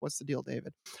for Mike. What's the deal,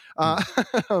 David? Hmm.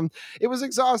 Uh, it was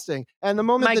exhausting. And the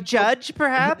moment Mike that Judge,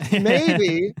 perhaps?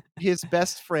 maybe his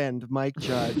best friend, Mike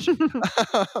Judge.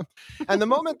 And the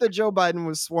moment that Joe Biden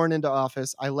was sworn into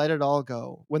office, I let it all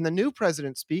go. When the new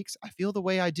president speaks, I feel the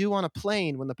way I do on a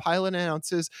plane when the pilot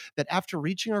announces that after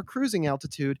reaching our cruising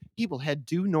altitude, he will head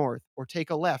due north or take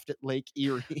a left at Lake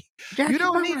Erie. Jack, You you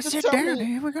don't might need want to to sit tell down me.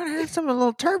 here. We're going to have some a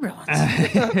little turbulence.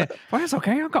 Well, it's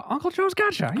okay. Uncle Joe's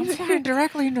gotcha. I'm flying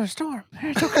directly into a storm.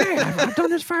 It's okay. I've done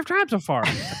this 5 times so far.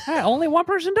 Hey, only one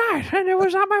person died, and it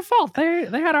was not my fault. They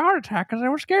had a heart attack because they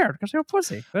were scared because they were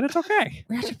pussy. But it's okay.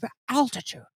 We have to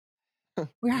altitude.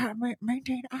 We have to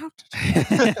maintain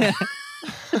altitude.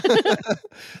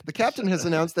 The captain has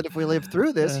announced that if we live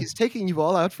through this, he's taking you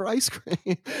all out for ice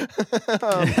cream.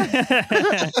 Um,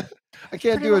 I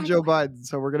can't do a Joe Biden,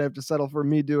 so we're gonna have to settle for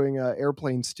me doing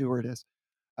airplane stewardess.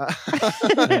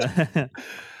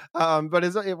 Uh, but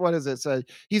what is it? So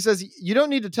he says, "You don't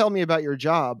need to tell me about your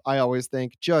job. I always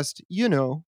think, just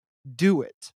do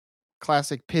it."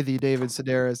 Classic pithy David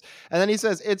Sedaris. And then he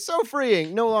says, "It's so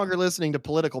freeing, no longer listening to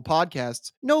political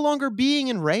podcasts, no longer being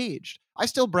enraged. I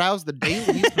still browse the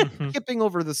dailies, skipping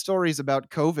over the stories about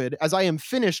COVID, as I am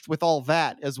finished with all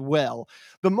that as well.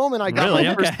 The moment I got Really?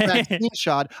 my first Okay. vaccine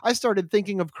shot, I started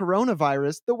thinking of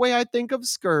coronavirus the way I think of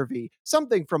scurvy,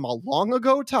 something from a long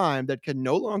ago time that can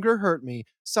no longer hurt me,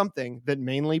 something that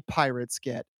mainly pirates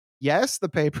get. Yes, the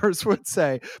papers would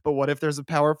say, but what if there's a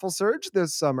powerful surge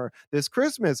this summer, this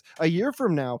Christmas, a year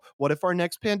from now? What if our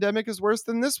next pandemic is worse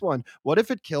than this one? What if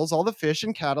it kills all the fish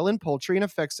and cattle and poultry and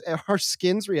affects our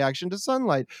skin's reaction to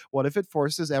sunlight? What if it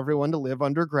forces everyone to live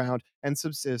underground and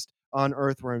subsist on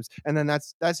earthworms?" And then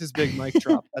that's his big mic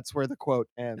drop. That's where the quote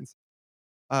ends.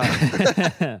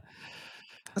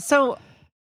 So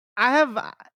I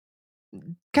have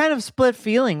kind of split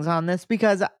feelings on this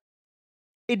because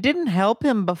it didn't help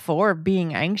him before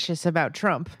being anxious about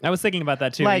Trump. I was thinking about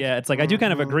that too. Like, Yeah, it's like I do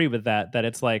kind of Mhm. agree with that. That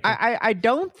it's like I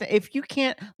don't, if you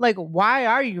can't, like, why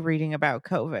are you reading about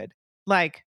COVID?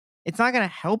 Like, it's not going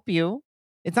to help you.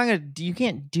 It's not going to, you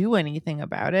can't do anything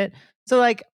about it. So,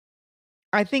 like,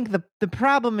 I think the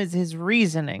problem is his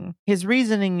reasoning. His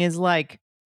reasoning is like,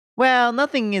 well,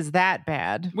 nothing is that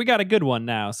bad. we got a good one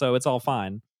now, so it's all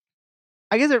fine.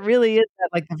 I guess it really is that,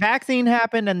 like, the vaccine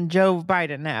happened and Joe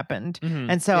Biden happened, Mhm.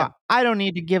 and so Yeah. I don't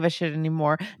need to give a shit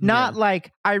anymore. Yeah. Not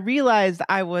like I realized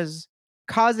I was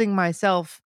causing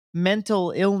myself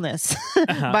mental illness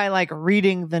Uh-huh. by, like,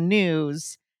 reading the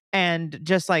news and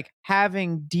just, like,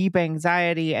 having deep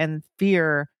anxiety and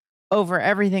fear over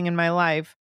everything in my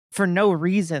life for no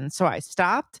reason, so I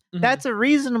stopped. Mhm. That's a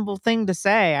reasonable thing to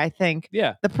say, I think.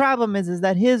 Yeah. The problem is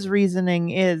that his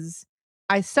reasoning is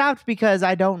I stopped because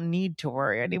I don't need to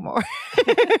worry anymore.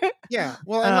 Yeah.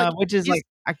 Well, and like Which is he's like,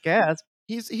 I guess.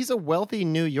 he's a wealthy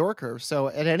New Yorker. So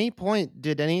at any point,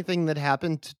 did anything that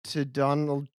happened to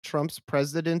Donald Trump's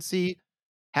presidency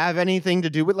have anything to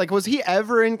do with, like, was he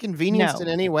ever inconvenienced in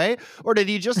No. any way? Or did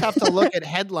he just have to look at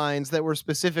headlines that were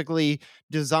specifically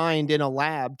designed in a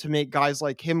lab to make guys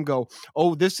like him go,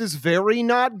 "Oh, this is very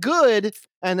not good,"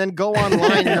 and then go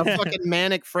online in a fucking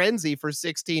manic frenzy for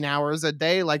 16 hours a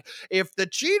day, like, "If the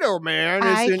Cheeto Man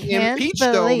I isn't can't impeached,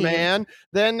 oh believe man,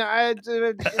 then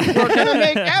we're gonna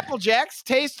make Apple Jacks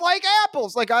taste like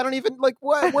apples." Like, I don't even like,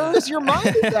 what? Where is your mind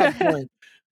at that point?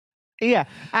 Yeah,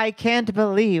 I can't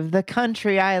believe the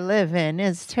country I live in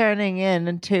is turning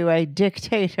into a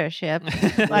dictatorship.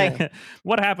 Like, Yeah.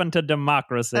 What happened to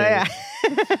democracy? yeah.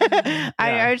 Yeah.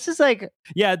 I was just like,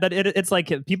 Yeah, that it's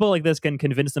like people like this can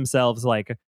convince themselves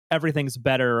like everything's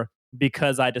better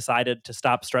because I decided to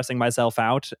stop stressing myself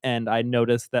out and I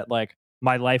noticed that like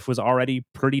my life was already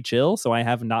pretty chill, so I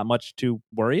have not much to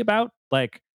worry about.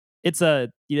 Like it's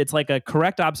like a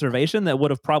correct observation that would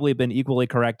have probably been equally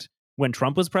correct when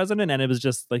Trump was president, and it was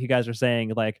just like you guys are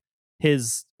saying, like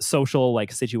his social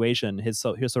like situation, his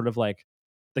sort of like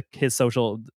his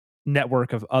social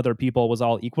network of other people was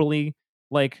all equally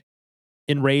like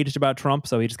enraged about Trump,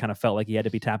 so he just kind of felt like he had to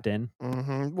be tapped in.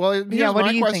 Well, yeah, here's what do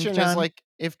my you think, question is John? like,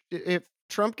 if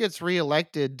Trump gets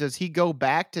reelected, does he go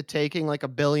back to taking like a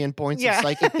billion points of Yeah.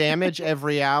 psychic damage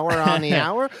every hour on the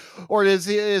hour? Or is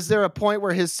there a point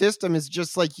where his system is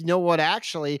just like, you know what,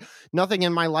 actually, nothing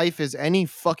in my life is any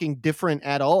fucking different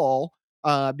at all?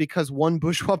 Because one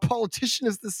bourgeois politician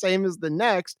is the same as the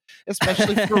next,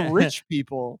 especially for rich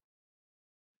people.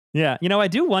 Yeah, I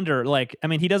do wonder, like, I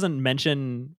mean, he doesn't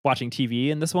mention watching TV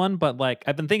in this one, but like,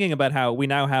 I've been thinking about how we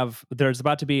now there's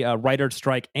about to be a writer's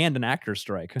strike and an actor's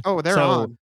strike. Oh, they're So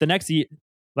on. the next year,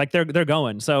 like, they're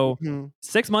going. So Mhm.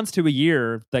 6 months to a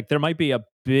year, like, there might be a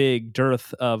big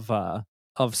dearth of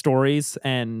stories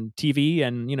and TV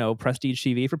and prestige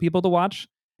TV for people to watch.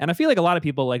 And I feel like a lot of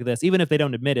people like this, even if they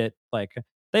don't admit it, like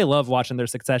they love watching their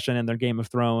Succession and their Game of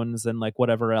Thrones and like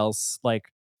whatever else, like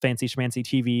fancy schmancy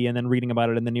TV and then reading about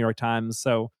it in the New York Times.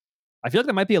 So I feel like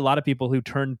there might be a lot of people who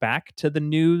turn back to the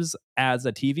news as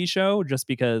a TV show just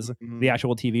because the Mhm.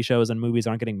 actual TV shows and movies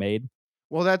aren't getting made.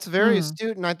 Well, that's very Mm.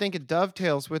 astute, and I think it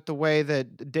dovetails with the way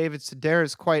that David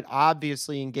Sedaris quite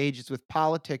obviously engages with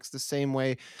politics the same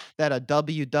way that a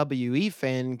WWE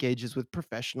fan engages with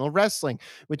professional wrestling,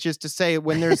 which is to say,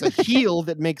 when there's a heel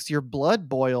that makes your blood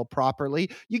boil properly,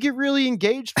 you get really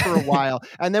engaged for a while.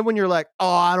 And then when you're like,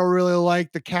 oh, I don't really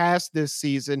like the cast this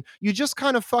season, you just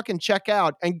kind of fucking check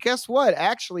out. And guess what?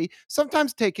 Actually,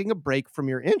 sometimes taking a break from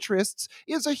your interests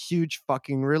is a huge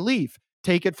fucking relief.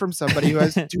 Take it from somebody who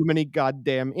has too many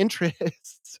goddamn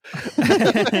interests.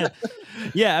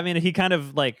 Yeah, I mean, he kind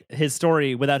of like his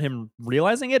story without him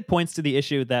realizing it points to the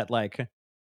issue that like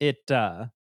it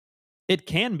it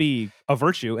can be a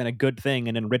virtue and a good thing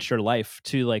and enrich your life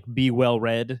to like be well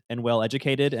read and well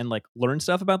educated and like learn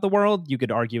stuff about the world. You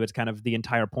could argue it's kind of the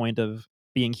entire point of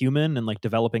being human and like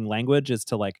developing language is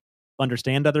to like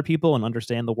understand other people and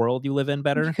understand the world you live in You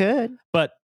better. could.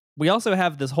 But we also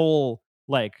have this whole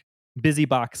like busy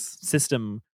box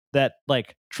system that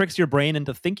like tricks your brain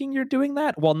into thinking you're doing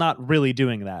that while not really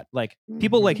doing that. Like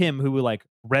people like Mhm. him who like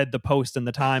read the Post and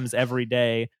the Times every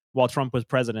day while Trump was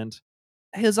president,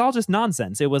 it was all just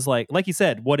nonsense. It was like you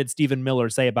said, what did Stephen Miller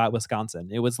say about Wisconsin?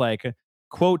 It was like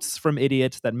quotes from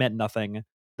idiots that meant nothing.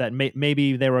 That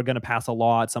maybe they were going to pass a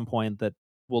law at some point that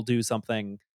will do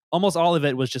something. Almost all of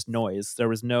it was just noise. There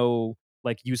was no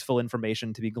like useful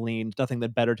information to be gleaned. Nothing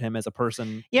that bettered him as a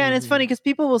person. Yeah, and it's funny Mhm. because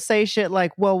people will say shit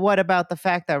like, well, what about the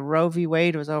fact that Roe v.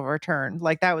 Wade was overturned?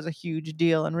 Like, that was a huge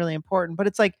deal and really important. But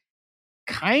it's like,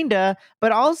 kinda,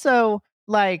 but also,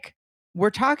 like, we're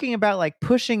talking about, like,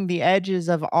 pushing the edges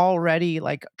of already,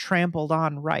 like, trampled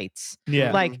on rights.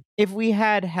 Yeah. Like, Mhm. if we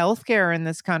had healthcare in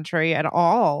this country at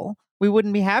all, we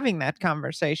wouldn't be having that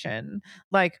conversation.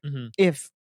 Like, Hmm. if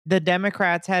the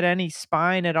Democrats had any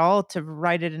spine at all to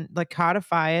write it and, like,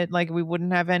 codify it, like, we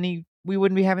wouldn't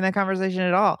be having that conversation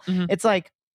at all. Hmm. It's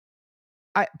like,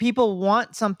 people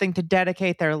want something to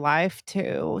dedicate their life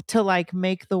to, like,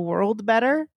 make the world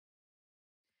better,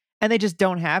 and they just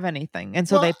don't have anything, and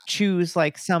so Well, they choose,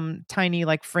 like, some tiny,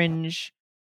 like, fringe,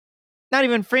 not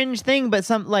even fringe thing, but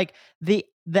some, like, the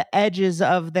edges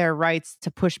of their rights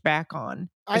to push back on,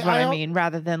 is what I I al mean,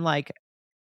 rather than, like,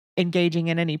 engaging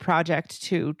in any project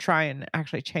to try and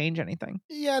actually change anything.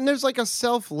 yeah, and there's like a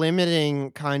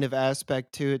self-limiting kind of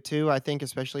aspect to it too. I think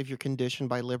especially if you're conditioned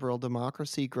by liberal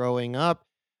democracy growing up,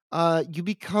 you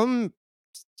become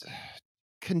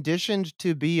conditioned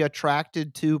to be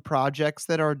attracted to projects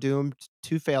that are doomed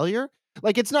to failure.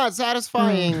 Like it's not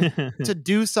satisfying Mm. to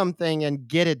do something and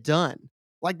get it done.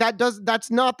 Like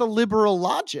that's not the liberal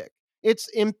logic. It's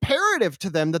imperative to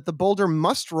them that the boulder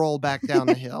must roll back down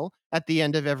the hill at the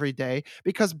end of every day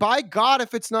because by God,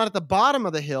 if it's not at the bottom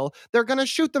of the hill, they're going to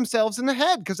shoot themselves in the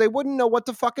head because they wouldn't know what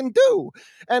to fucking do.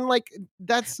 And like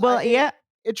that's Well, yeah.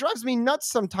 it drives me nuts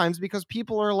sometimes because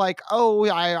people are like, oh,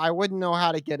 I wouldn't know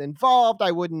how to get involved.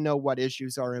 I wouldn't know what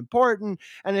issues are important.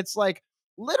 And it's like,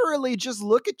 literally, just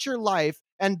look at your life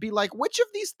and be like, which of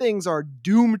these things are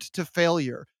doomed to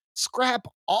failure? Scrap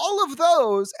all of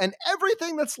those, and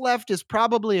everything that's left is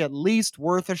probably at least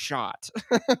worth a shot.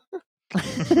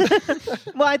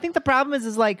 Well, I think the problem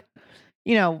is like,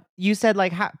 you said,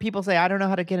 like, how people say, "I don't know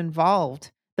how to get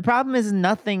involved." The problem is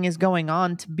nothing is going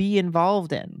on to be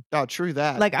involved in. Oh, true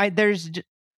that. Like, there's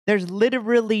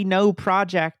literally no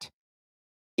project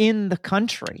in the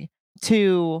country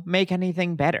to make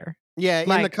anything better. Yeah, in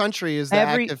the Like, country is the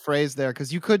every active phrase there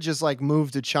because you could just like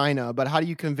move to China, but how do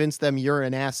you convince them you're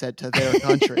an asset to their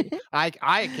country? I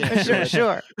can't do Sure,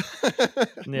 sure. it.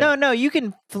 Yeah. No, no, you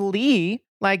can flee.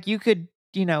 Like, you could,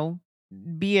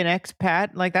 be an expat,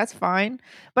 like, that's fine.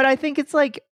 But I think it's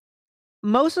like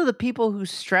most of the people who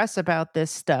stress about this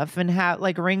stuff and have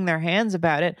like wring their hands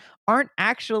about it aren't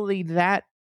actually that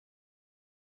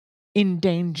in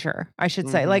danger, I should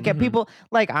say. Like, Mhm. Mhm. people,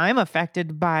 like, I'm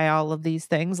affected by all of these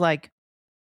things. Like,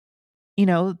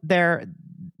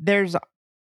 there's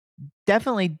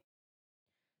definitely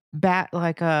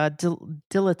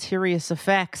deleterious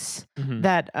effects Mhm.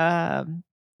 that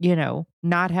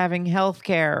not having health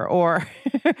care, or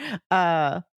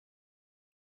uh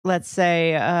let's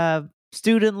say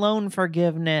student loan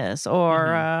forgiveness, or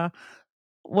Mhm.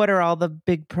 what are all the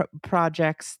big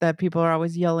projects that people are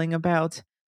always yelling about?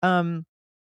 Um,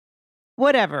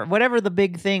 whatever the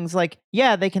big things, like,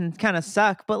 yeah, they can kind of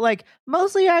suck, but like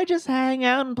mostly I just hang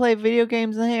out and play video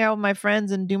games and hang out with my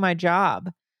friends and do my job.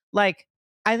 Like,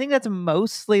 I think that's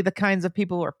mostly the kinds of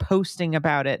people who are posting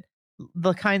about it,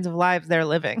 the kinds of lives they're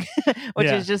living, which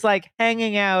Yeah. is just like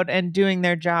hanging out and doing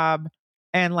their job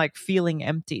and like feeling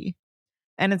empty.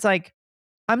 And it's like,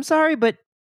 I'm sorry, but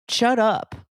shut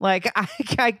up. Like,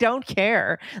 I don't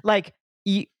care. Like,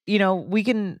 we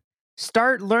can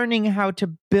start learning how to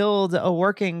build a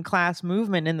working class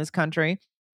movement in this country,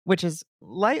 which is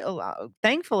like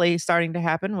thankfully starting to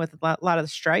happen with a lot of the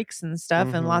strikes and stuff,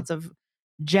 and Mhm. lots of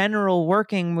general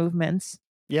working movements.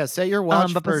 Yeah, set your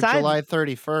watch But for besides, July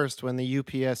 31st when the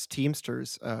UPS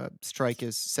Teamsters strike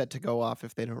is set to go off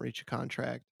if they don't reach a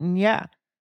contract. yeah,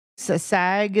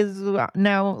 SAG is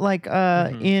now like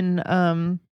Mhm.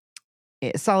 in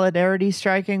solidarity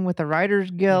striking with the Writers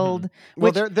Mhm. Guild,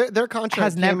 Well, which their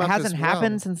contract came up hasn't as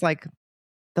happened well. since like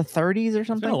the 30s or It's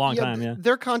been a something. long Yeah, time, yeah.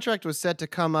 their contract was set to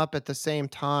come up at the same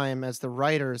time as the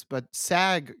writers, but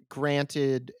SAG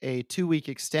granted a 2-week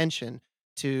extension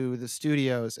to the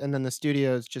studios, and then the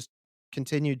studios just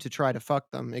continued to try to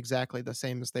fuck them exactly the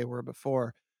same as they were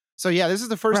before. So yeah, this is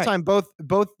the first Right. time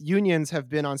both unions have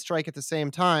been on strike at the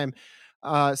same time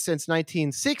since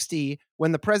 1960,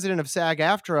 when the president of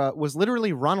SAG-AFTRA was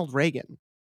literally Ronald Reagan.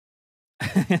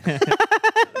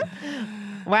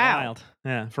 Wow. Wild.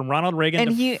 Yeah, from Ronald Reagan And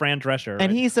to he Fran Drescher, and right?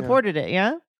 he Yeah. supported it,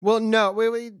 yeah? Well, no,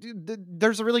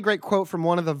 there's a really great quote from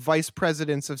one of the vice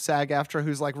presidents of SAG-AFTRA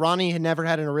who's like, Ronnie had never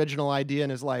had an original idea in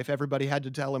his life. Everybody had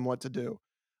to tell him what to do.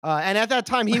 And at that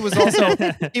time, he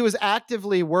was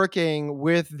actively working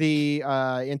with the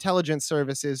intelligence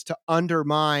services to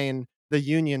undermine the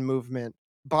union movement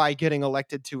by getting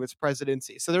elected to its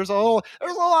presidency. So there's a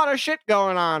lot of shit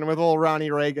going on with old Ronnie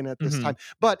Reagan at this time. Mhm.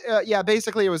 But yeah,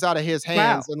 basically it was out of his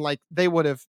hands, Wow. and like they would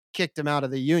have kicked him out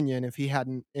of the union if he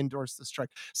hadn't endorsed the strike.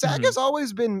 SAG Mhm. has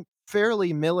always been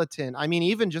fairly militant. I mean,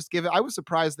 even just give it, I was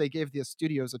surprised they gave the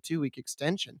studios a 2-week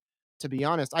extension, to be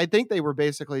honest. I think they were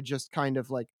basically just kind of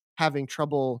like having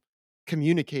trouble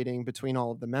communicating between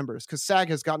all of the members because SAG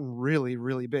has gotten really,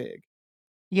 really big.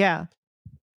 Yeah.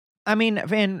 I mean,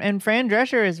 and Fran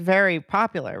Drescher is very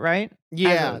popular, right? As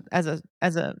Yeah.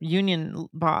 a union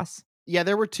boss. Yeah,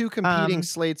 there were 2 competing Um,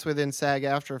 slates within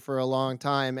SAG-AFTRA for a long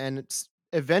time, and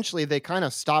eventually they kind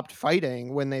of stopped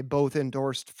fighting when they both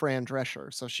endorsed Fran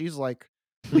Drescher. So she's like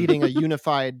leading a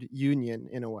unified union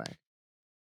in a way.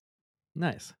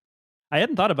 Nice. I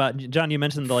hadn't thought about John. You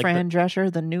mentioned the Fran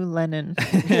Drescher, the new Lenin.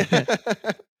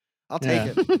 I'll take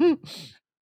Yeah. it.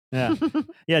 Yeah.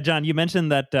 Yeah, John, you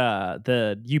mentioned that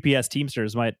the UPS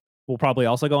Teamsters will probably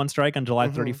also go on strike on July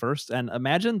Mhm. 31st. And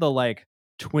imagine the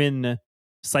twin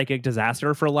psychic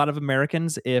disaster for a lot of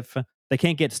Americans if they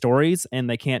can't get stories and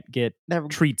they can't get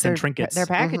treats and trinkets Their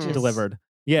packages delivered.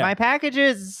 Yeah. My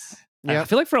packages. I Yep.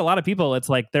 feel like for a lot of people, it's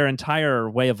like their entire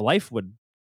way of life would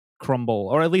crumble,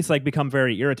 or at least become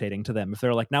very irritating to them if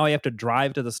they're like, now I have to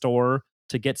drive to the store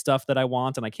to get stuff that I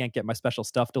want and I can't get my special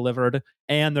stuff delivered,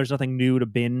 and there's nothing new to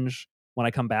binge when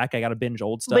I come back. I got to binge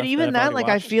old stuff. But even that,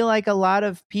 I I feel like a lot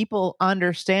of people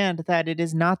understand that it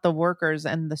is not the workers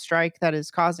and the strike that is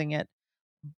causing it.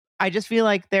 I just feel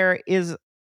like there is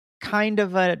kind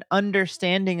of an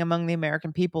understanding among the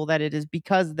American people that it is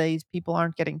because these people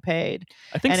aren't getting paid.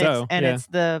 I think so.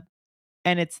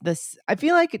 It's this. I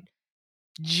feel like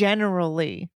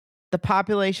generally the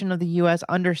population of the US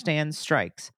understands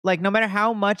strikes. Like no matter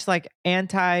how much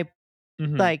anti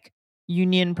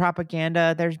union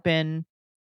propaganda there's been.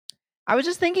 I was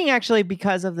just thinking actually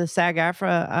because of the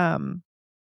SAG-AFTRA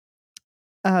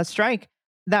strike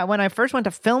that when I first went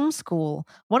to film school,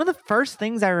 one of the first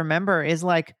things I remember is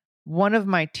one of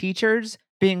my teachers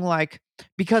being like,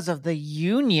 because of the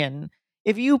union,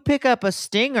 if you pick up a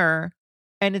stinger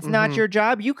and it's not your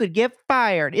job, you could get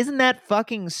fired. Isn't that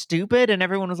fucking stupid? And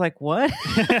everyone was like, what?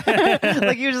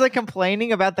 He was just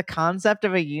complaining about the concept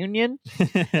of a union.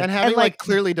 And having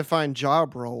clearly defined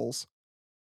job roles.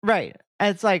 Right.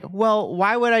 And it's like, well,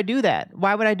 why would I do that?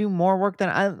 Why would I do more work than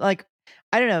I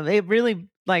don't know. It really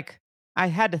I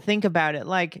had to think about it.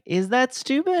 Is that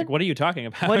stupid? What are you talking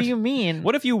about? What do you mean?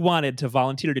 What if you wanted to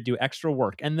volunteer to do extra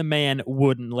work and the man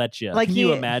wouldn't let you? Can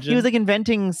you imagine? He was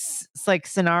inventing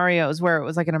scenarios where it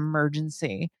was an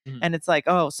emergency, and it's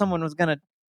oh, someone was gonna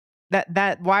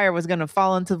that wire was gonna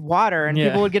fall into water and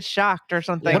people would get shocked or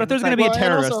something. What if there's gonna be a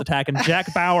terrorist attack and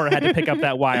Jack Bauer had to pick up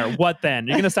that wire? What then?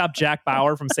 You're gonna stop Jack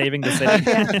Bauer from saving the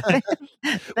city?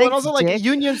 Well, also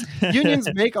unions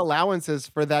make allowances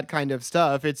for that kind of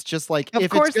stuff. It's just of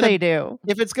course they do.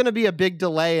 If it's going to be a big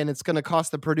delay and it's going to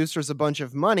cost the producers a bunch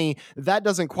of money, that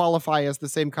doesn't qualify as the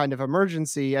same kind of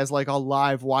emergency as a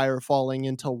live wire falling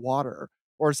into water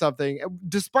or something.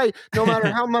 Despite no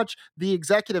matter how much the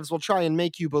executives will try and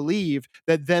make you believe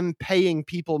that them paying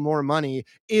people more money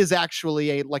is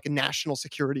actually a national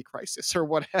security crisis or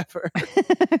whatever.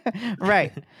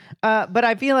 Right. But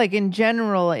I feel in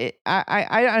general, I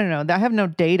don't know. I have no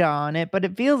data on it, but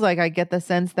it feels I get the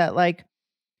sense that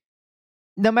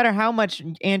no matter how much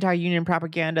anti-union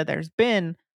propaganda there's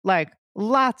been,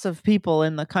 lots of people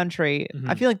in the country,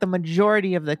 I feel the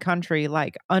majority of the country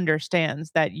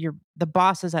understands that the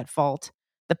boss is at fault.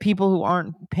 The people who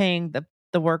aren't paying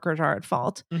the workers are at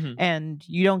fault. And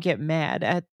you don't get mad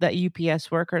at the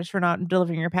UPS workers for not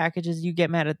delivering your packages. You get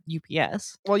mad at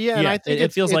UPS. Well, yeah, and I think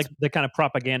it feels like the kind of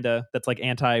propaganda that's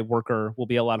anti-worker will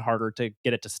be a lot harder to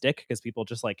get it to stick because people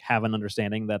just have an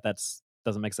understanding that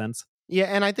doesn't make sense. Yeah,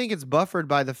 and I think it's buffered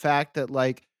by the fact that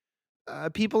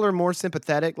people are more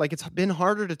sympathetic. It's been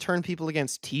harder to turn people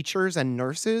against teachers and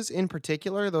nurses in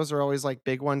particular. Those are always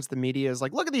big ones. The media is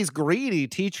look at these greedy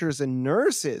teachers and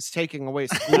nurses taking away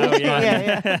school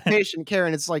patient care,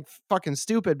 and it's fucking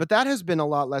stupid. But that has been a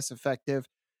lot less effective.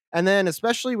 And then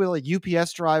especially with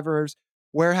UPS drivers,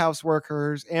 warehouse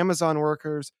workers, Amazon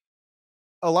workers,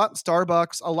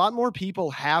 Starbucks, a lot more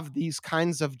people have these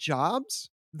kinds of jobs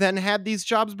than had these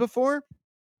jobs before.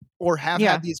 Or have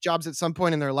had these jobs at some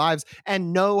point in their lives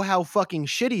and know how fucking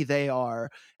shitty they are.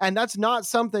 And that's not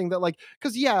something that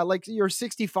because your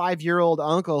 65-year-old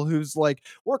uncle who's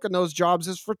working those jobs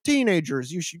is for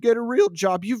teenagers. You should get a real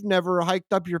job. You've never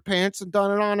hiked up your pants and done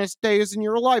an honest days in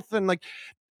your life. And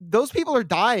those people are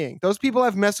dying. Those people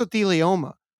have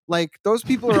mesothelioma. Those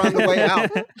people are on the way out.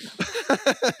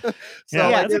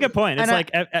 That's a good point.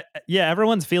 It's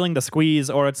everyone's feeling the squeeze,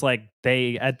 or it's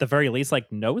they at the very least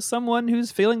know someone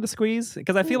who's feeling the squeeze.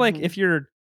 Because I feel if you're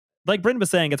Brendan was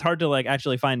saying, it's hard to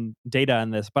actually find data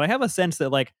on this, but I have a sense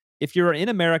that if you're in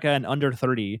America and under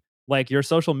 30, your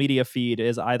social media feed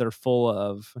is either full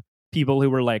of people who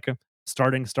were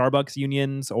starting Starbucks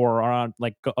unions or are on,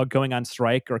 going on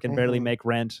strike or can barely make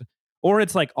rent, or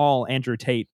it's all Andrew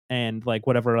Tate and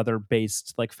whatever other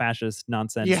based fascist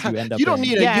nonsense you end up you don't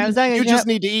in. need you just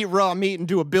need to eat raw meat and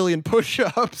do a billion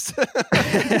push-ups.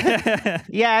 I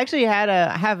actually have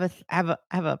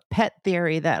a pet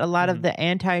theory that a lot of the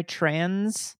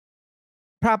anti-trans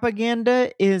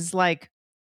propaganda is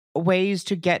ways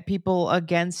to get people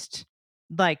against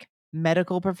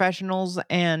medical professionals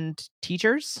and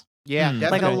teachers. Yeah, Hmm, Like a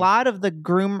okay. definitely. lot of the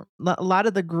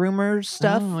groomer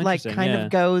stuff Oh, like interesting. kind Yeah.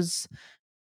 of goes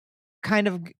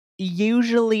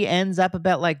usually ends up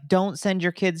about like don't send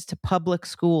your kids to public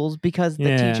schools because the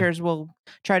Yeah. teachers will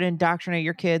try to indoctrinate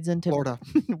your kids into Florida.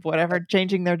 whatever,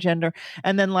 changing their gender.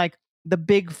 And then like the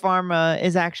big pharma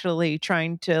is actually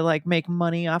trying to like make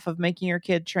money off of making your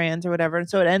kid trans or whatever. And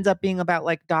so it ends up being about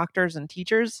like doctors and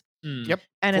teachers. Hmm. Yep,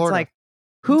 And it's Florida. like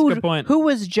That's a good point. who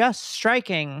was just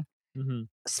striking Hmm.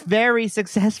 very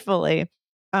successfully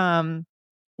very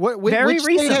Which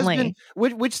state has been recently.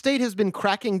 which state has been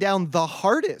cracking down the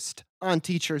hardest on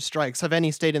teacher strikes of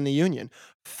any state in the union?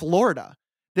 Florida.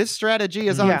 This strategy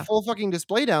is on Mm. Yeah. full fucking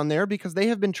display down there because they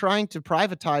have been trying to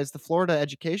privatize the Florida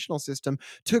educational system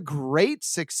to great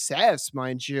success,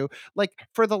 mind you. Like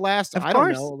for the last, Of I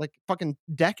don't know, course. like fucking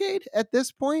decade at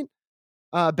this point.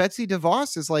 Betsy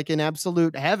DeVos is like in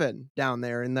absolute heaven down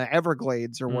there in the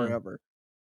Everglades or Mm. wherever.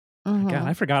 God,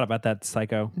 I Mhm. forgot about that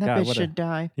psycho. That God, bitch what a should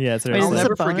die. yeah. Wait, is I'll this Seriously. a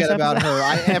never bonus forget about episode? her.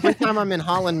 I every time I'm in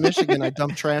Holland, Michigan, I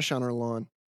dump trash on her lawn.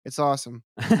 It's awesome.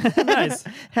 Nice.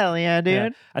 Hell yeah, Yeah.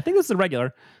 dude. I think this is a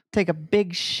regular. Take a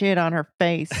big shit on her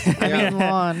face. I Yeah. mean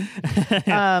lawn.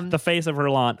 The face of her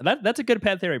lawn. That's a good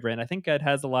pet theory, Brand. I think it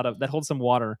has a lot of that holds some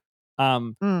water.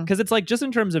 Mm, Because it's like just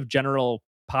in terms of general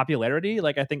popularity,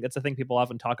 like I think that's the thing people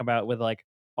often talk about with like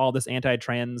all this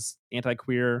anti-trans,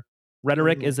 anti-queer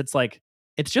rhetoric Mhm. is it's like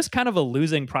it's just kind of a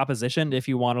losing proposition if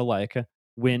you want to like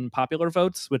win popular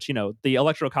votes, which the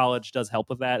electoral college does help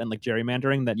with that and like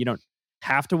gerrymandering that you don't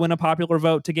have to win a popular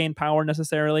vote to gain power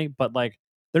necessarily, but like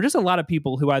there're just a lot of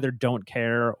people who either don't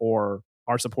care or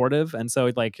are supportive, and so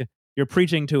like you're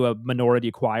preaching to a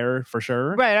minority choir for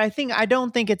sure. right. I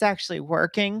don't think it's actually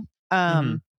working.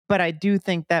 Hmm. But I do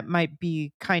think that might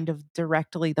be kind of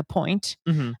directly the point.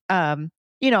 Hmm.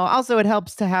 Also it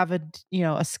helps to have a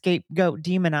scapegoat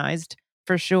demonized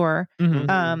for sure. Hmm. Mhm.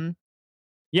 Um,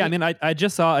 Yeah, I it- mean, I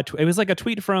just saw it was like a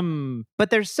tweet from but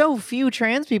there's so few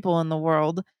trans people in the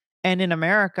world and in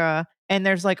America, and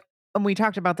there's like, and we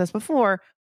talked about this before,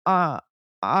 uh,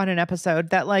 on an episode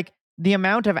that like the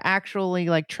amount of actually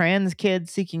like trans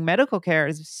kids seeking medical care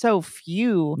is so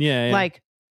few. yeah, yeah. Like,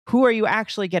 who are you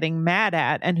actually getting mad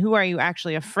at, and who are you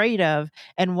actually afraid of,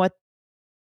 and what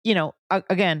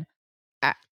again,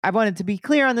 I, I wanted to be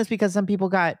clear on this because some people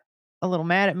got a little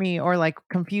mad at me or like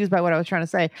confused by what I was trying to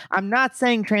say. I'm not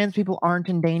saying trans people aren't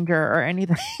in danger or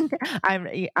anything.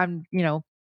 I'm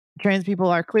trans people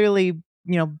are clearly,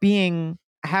 being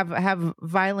have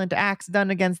violent acts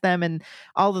done against them, and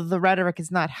all of the rhetoric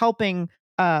is not helping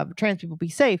trans people be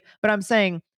safe. But I'm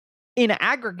saying in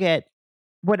aggregate,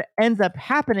 what ends up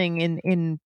happening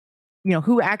in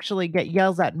who actually get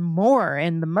yells at more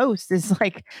and the most is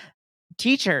like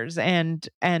teachers and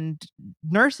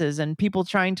nurses and people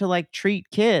trying to like treat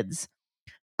kids.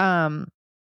 Um,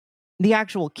 the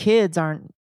actual kids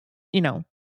aren't, you know,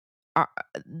 are,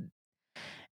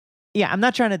 yeah, I'm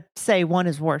not trying to say one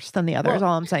is worse than the other is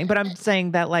Well, all I'm saying, but I'm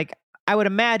saying that like I would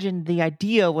imagine the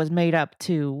idea was made up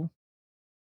to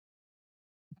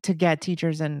get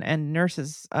teachers and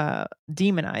nurses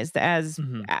demonized as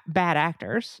Mhm. bad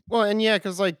actors. well, and yeah,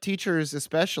 because like teachers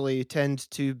especially tend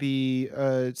to be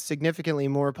significantly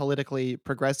more politically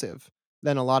progressive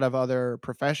than a lot of other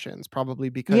professions, probably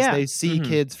because Yeah. they see Mhm.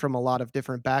 kids from a lot of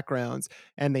different backgrounds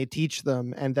and they teach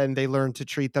them, and then they learn to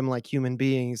treat them like human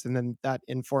beings, and then that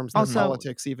informs their Mhm. Also,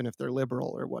 politics, even if they're liberal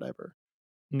or whatever.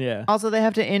 Yeah. they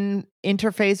have to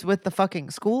interface with the fucking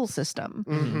school system,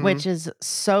 Mhm. which Mhm. is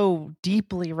so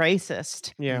deeply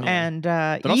racist Yeah. Yeah. and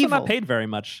But also not evil. paid very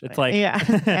much. It's like Yeah,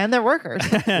 and they're workers.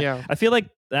 Yeah. I feel like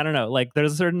I don't know, like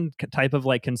there's a certain type of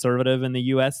like conservative in the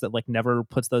US that like never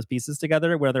puts those pieces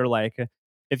together where they're like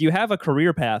if you have a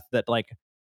career path that like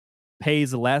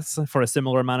pays less for a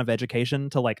similar amount of education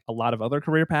to like a lot of other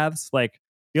career paths, like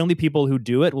the only people who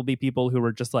do it will be people who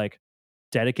are just like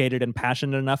dedicated and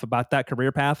passionate enough about that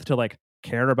career path to like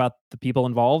care about the people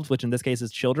involved, which in this case is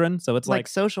children. So it's Like like,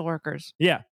 social workers.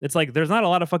 yeah, it's like there's not a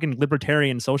lot of fucking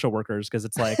libertarian social workers because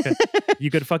it's like you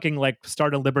could fucking like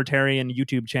start a libertarian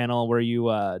YouTube channel where you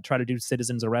try to do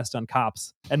citizens arrest on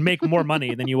cops and make more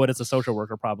money than you would as a social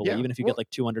worker, probably, Yeah. even if you get Well, like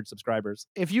 200 subscribers.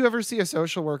 if you ever see a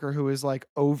social worker who is like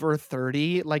over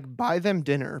 30, like buy them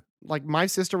dinner. Like my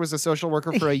sister was a social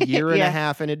worker for a year and a Yeah.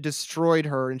 half and it destroyed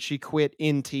her and she quit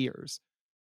in tears.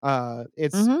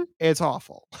 It's Mhm. it's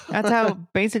awful. That's how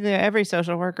basically every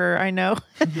social worker I know.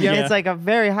 Yeah. It's like a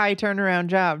very high turnaround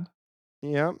job.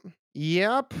 Yep.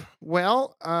 Yep.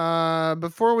 Well,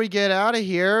 before we get out of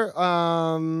here,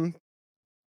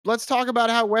 let's talk about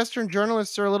how Western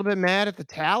journalists are a little bit mad at the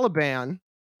Taliban.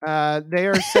 They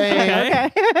are saying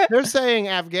Okay. they're saying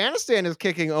Afghanistan is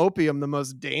kicking opium the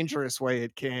most dangerous way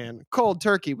it can. Cold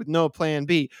turkey with no plan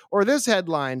B. Or this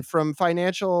headline from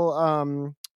financial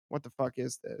what the fuck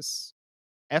is this?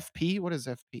 FP? What is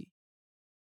FP?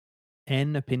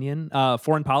 An opinion,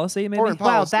 foreign policy, Foreign maybe. Wow,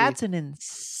 policy. that's an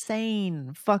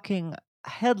insane fucking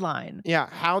headline. Yeah,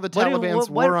 how the What Taliban's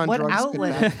war on what drugs could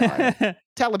outlet? backfire.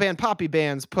 Taliban poppy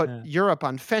bans put Yeah. Europe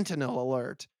on fentanyl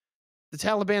alert. The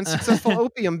Taliban's successful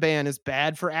opium ban is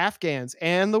bad for Afghans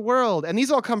and the world. And these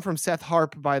all come from Seth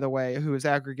Harp, by the way, who is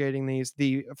aggregating these,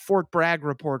 the Fort Bragg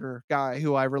reporter guy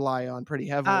who I rely on pretty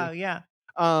heavily. Oh yeah.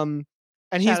 Um,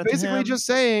 and he's Shout out to basically him. just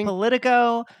saying,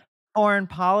 Politico, foreign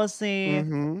policy.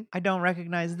 mhm, I don't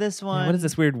recognize this one. Yeah, what is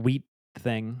this weird wheat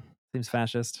thing? Seems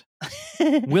fascist.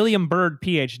 William Byrd,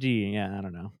 PhD. Yeah, I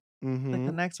don't know. Click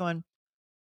the mhm. next one.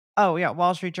 Oh yeah,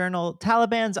 Wall Street Journal.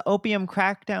 Taliban's opium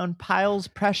crackdown piles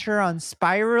pressure on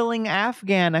spiraling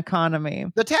Afghan economy.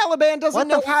 The Taliban doesn't What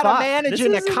know the how to fuck? manage This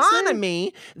an is insane.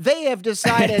 economy. They have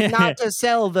decided not to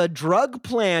sell the drug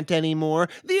plant anymore.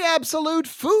 The absolute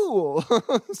fools.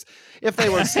 If they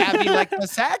were savvy like the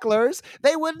Sacklers,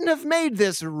 they wouldn't have made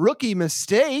this rookie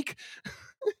mistake.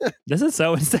 This is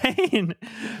so insane.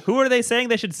 Who are they saying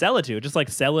they should sell it to? Just like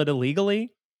sell it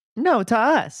illegally? No, to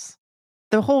us.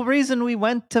 The whole reason we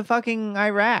went to fucking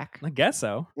Iraq I guess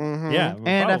so. Mhm. Yeah,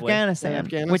 and probably. Afghanistan,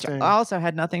 And which Afghanistan. also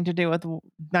had nothing to do with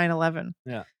 9/11.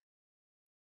 Yeah.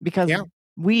 Because Yeah.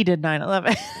 we did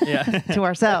 9/11 Yeah. to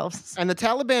ourselves. And the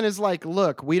Taliban is like,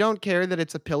 look, we don't care that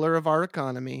it's a pillar of our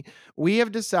economy. We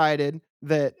have decided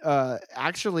that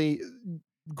actually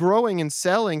growing and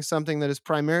selling something that is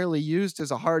primarily used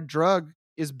as a hard drug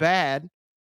is bad.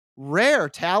 Rare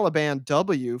Taliban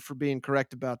W for being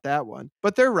correct about that one,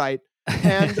 but they're right.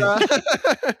 And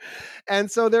and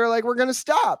so they're like, we're gonna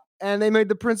stop, and they made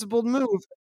the principled move.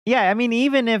 Yeah, I mean,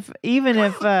 even if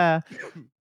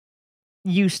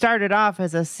you started off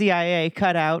as a CIA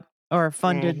cutout or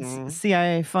funded Mhm.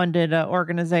 CIA funded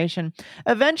organization,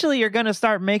 eventually you're going to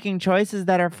start making choices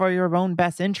that are for your own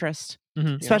best interest.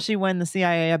 Mhm. Especially when the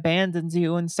CIA abandons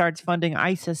you and starts funding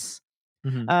ISIS,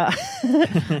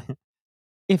 Mhm.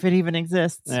 if it even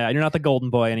exists. Yeah, you're not the golden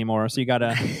boy anymore, so you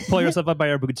gotta pull yourself up by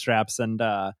your bootstraps and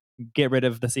get rid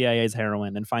of the CIA's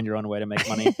heroin and find your own way to make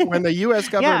money. When the U.S.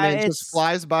 government just it's-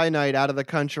 flies by night out of the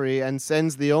country and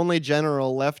sends the only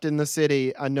general left in the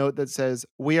city a note that says,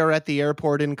 "We are at the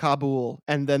airport in Kabul,"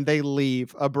 and then they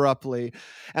leave abruptly,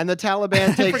 and the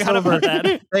Taliban takes forgot over. about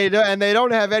that. They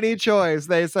don't have any choice.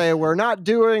 They say, "We're not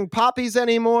doing poppies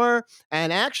anymore,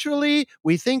 and actually,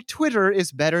 we think Twitter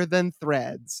is better than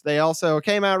Threads." They also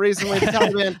came out recently. The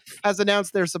Taliban has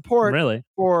announced their support Really?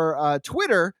 for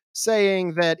Twitter,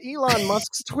 saying that Elon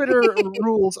Musk's Twitter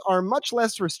rules are much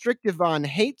less restrictive on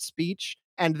hate speech,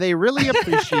 and they really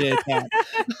appreciate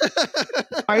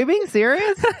that. Are you being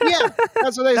serious? Yeah,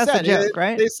 that's what they That's said. a joke,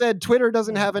 right? They said Twitter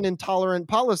doesn't have an intolerant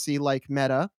policy like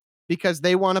Meta because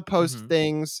they want to post Mhm.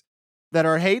 things that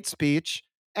are hate speech,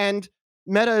 and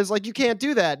Meta is like, you can't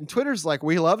do that. And Twitter's like,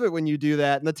 we love it when you do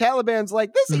that. And the Taliban's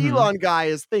like, this Mhm. Elon guy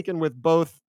is thinking with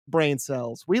both brain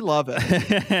cells. We love it.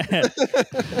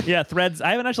 Yeah, Threads.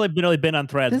 I haven't actually really been on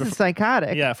Threads. This is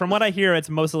psychotic. Yeah, from what I hear, it's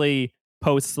mostly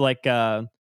posts like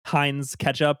Heinz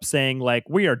ketchup saying like,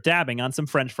 "We are dabbing on some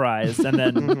French fries," and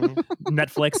then Mhm.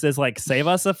 Netflix is like, "Save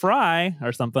us a fry"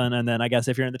 or something. And then I guess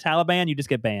if you're in the Taliban, you just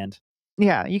get banned.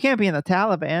 Yeah, you can't be in the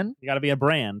Taliban. You got to be a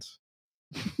brand.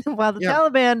 Well, the Yeah.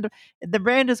 Taliban, the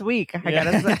brand is weak, I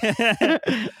gotta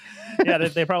say. Yeah,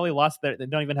 they probably lost their. They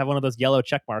don't even have one of those yellow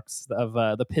check marks of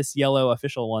the piss yellow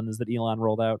official ones that Elon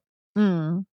rolled out.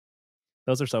 Mm.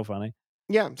 Those are so funny.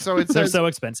 Yeah, so it They're says so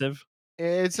expensive.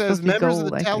 it Supposed says to be members of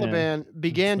gold, the I think. Taliban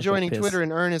began It's like joining piss. Twitter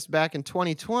in earnest back in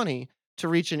 2020 to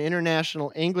reach an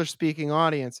international English-speaking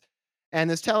audience. And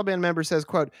this Taliban member says,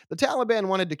 quote, the Taliban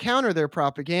wanted to counter their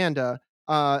propaganda,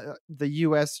 the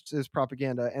US's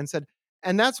propaganda, and said,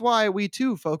 and that's why we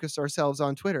too focus ourselves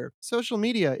on Twitter. Social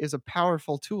media is a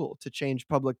powerful tool to change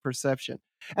public perception.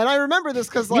 And I remember this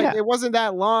because Yeah. it wasn't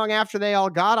that long after they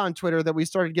all got on Twitter that we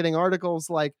started getting articles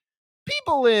like,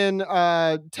 people in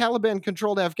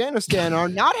Taliban-controlled Afghanistan are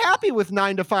not happy with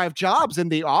 9-to-5 jobs in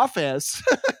the office.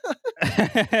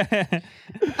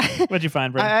 What'd you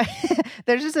find, Brent?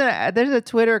 There's a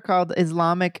Twitter called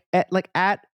Islamic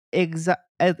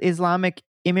Islamic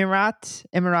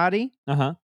Emirati.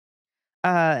 Uh-huh.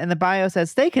 And the bio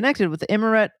says, stay connected with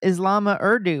Emirate Islama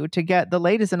Urdu to get the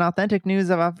latest and authentic news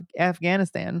of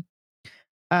Afghanistan.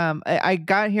 I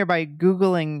got here by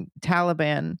Googling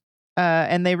Taliban,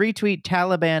 and they retweet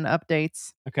Taliban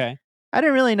updates. Okay. I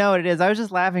didn't really know what it is. I was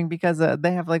just laughing because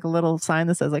they have like a little sign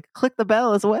that says like "click the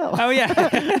bell" as well. Oh yeah.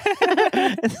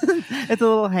 It's a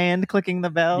little hand clicking the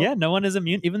bell. Yeah, no one is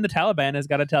immune. Even the Taliban has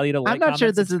got to tell you to like. I'm not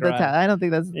sure this is the subscribe. I don't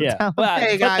think that's the Yeah. Taliban. Well, Hey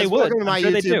but they guys, would. welcome to I'm my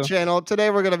sure they do. YouTube channel. Today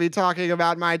we're going to be talking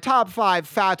about my top 5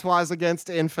 fatwas against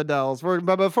infidels.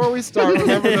 But before we start,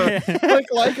 remember to click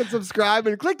like and subscribe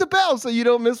and click the bell so you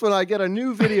don't miss when I get a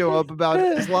new video up about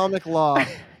Islamic law.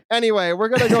 Anyway, we're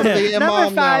going to go to the Number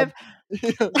Imam 5. now.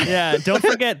 Yeah, don't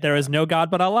forget there is no God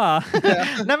but Allah.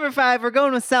 Number 5, we're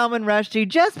going with Salman Rushdie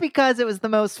just because it was the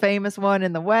most famous one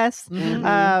in the West. Mhm.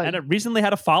 And it recently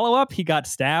had a follow up. He got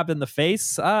stabbed in the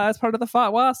face as part of the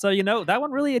fatwa. So that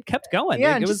one really it kept going.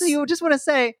 Yeah, it and was you just want to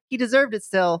say he deserved it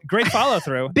still. great follow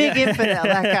through. Big infidel,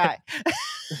 that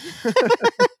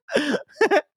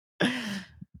guy.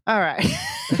 All right.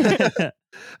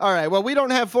 All right. Well, we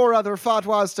don't have 4 other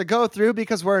fatwas to go through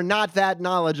because we're not that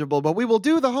knowledgeable, but we will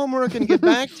do the homework and get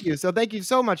back to you. So thank you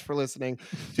so much for listening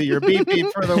to your beep beep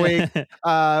for the week.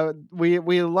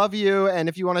 We love you. And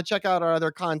if you want to check out our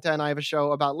other content, I have a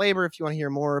show about labor. If you want to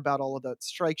hear more about all of the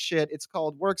strike shit, it's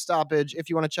called Work Stoppage. If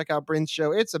you want to check out Bryn's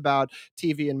show, it's about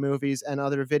TV and movies and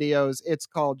other videos. It's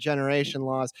called Generation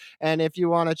Laws. And if you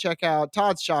want to check out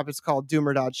Todd's shop, it's called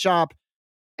Doomer.shop.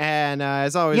 And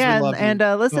as always, we love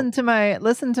you. Listen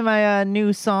to my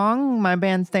new song. My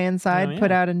band Stay Inside put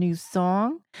out a new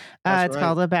song. It's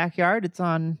called The Backyard. It's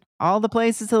on all the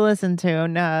places to listen to.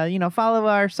 And follow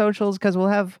our socials because we'll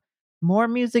have more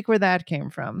music where that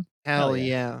came from. Hell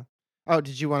yeah. Oh,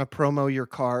 did you want to promo your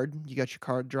card? You got your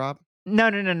card drop? No.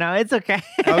 It's okay.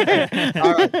 Okay.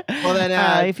 All right. Well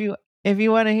then, if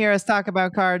you want to hear us talk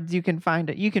about cards, you can find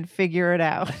it. You can figure it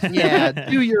out. Yeah,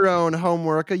 do your own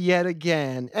homework yet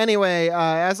again. Anyway,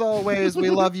 as always,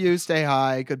 we love you. Stay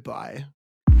high. Goodbye.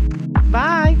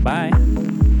 Bye. Bye.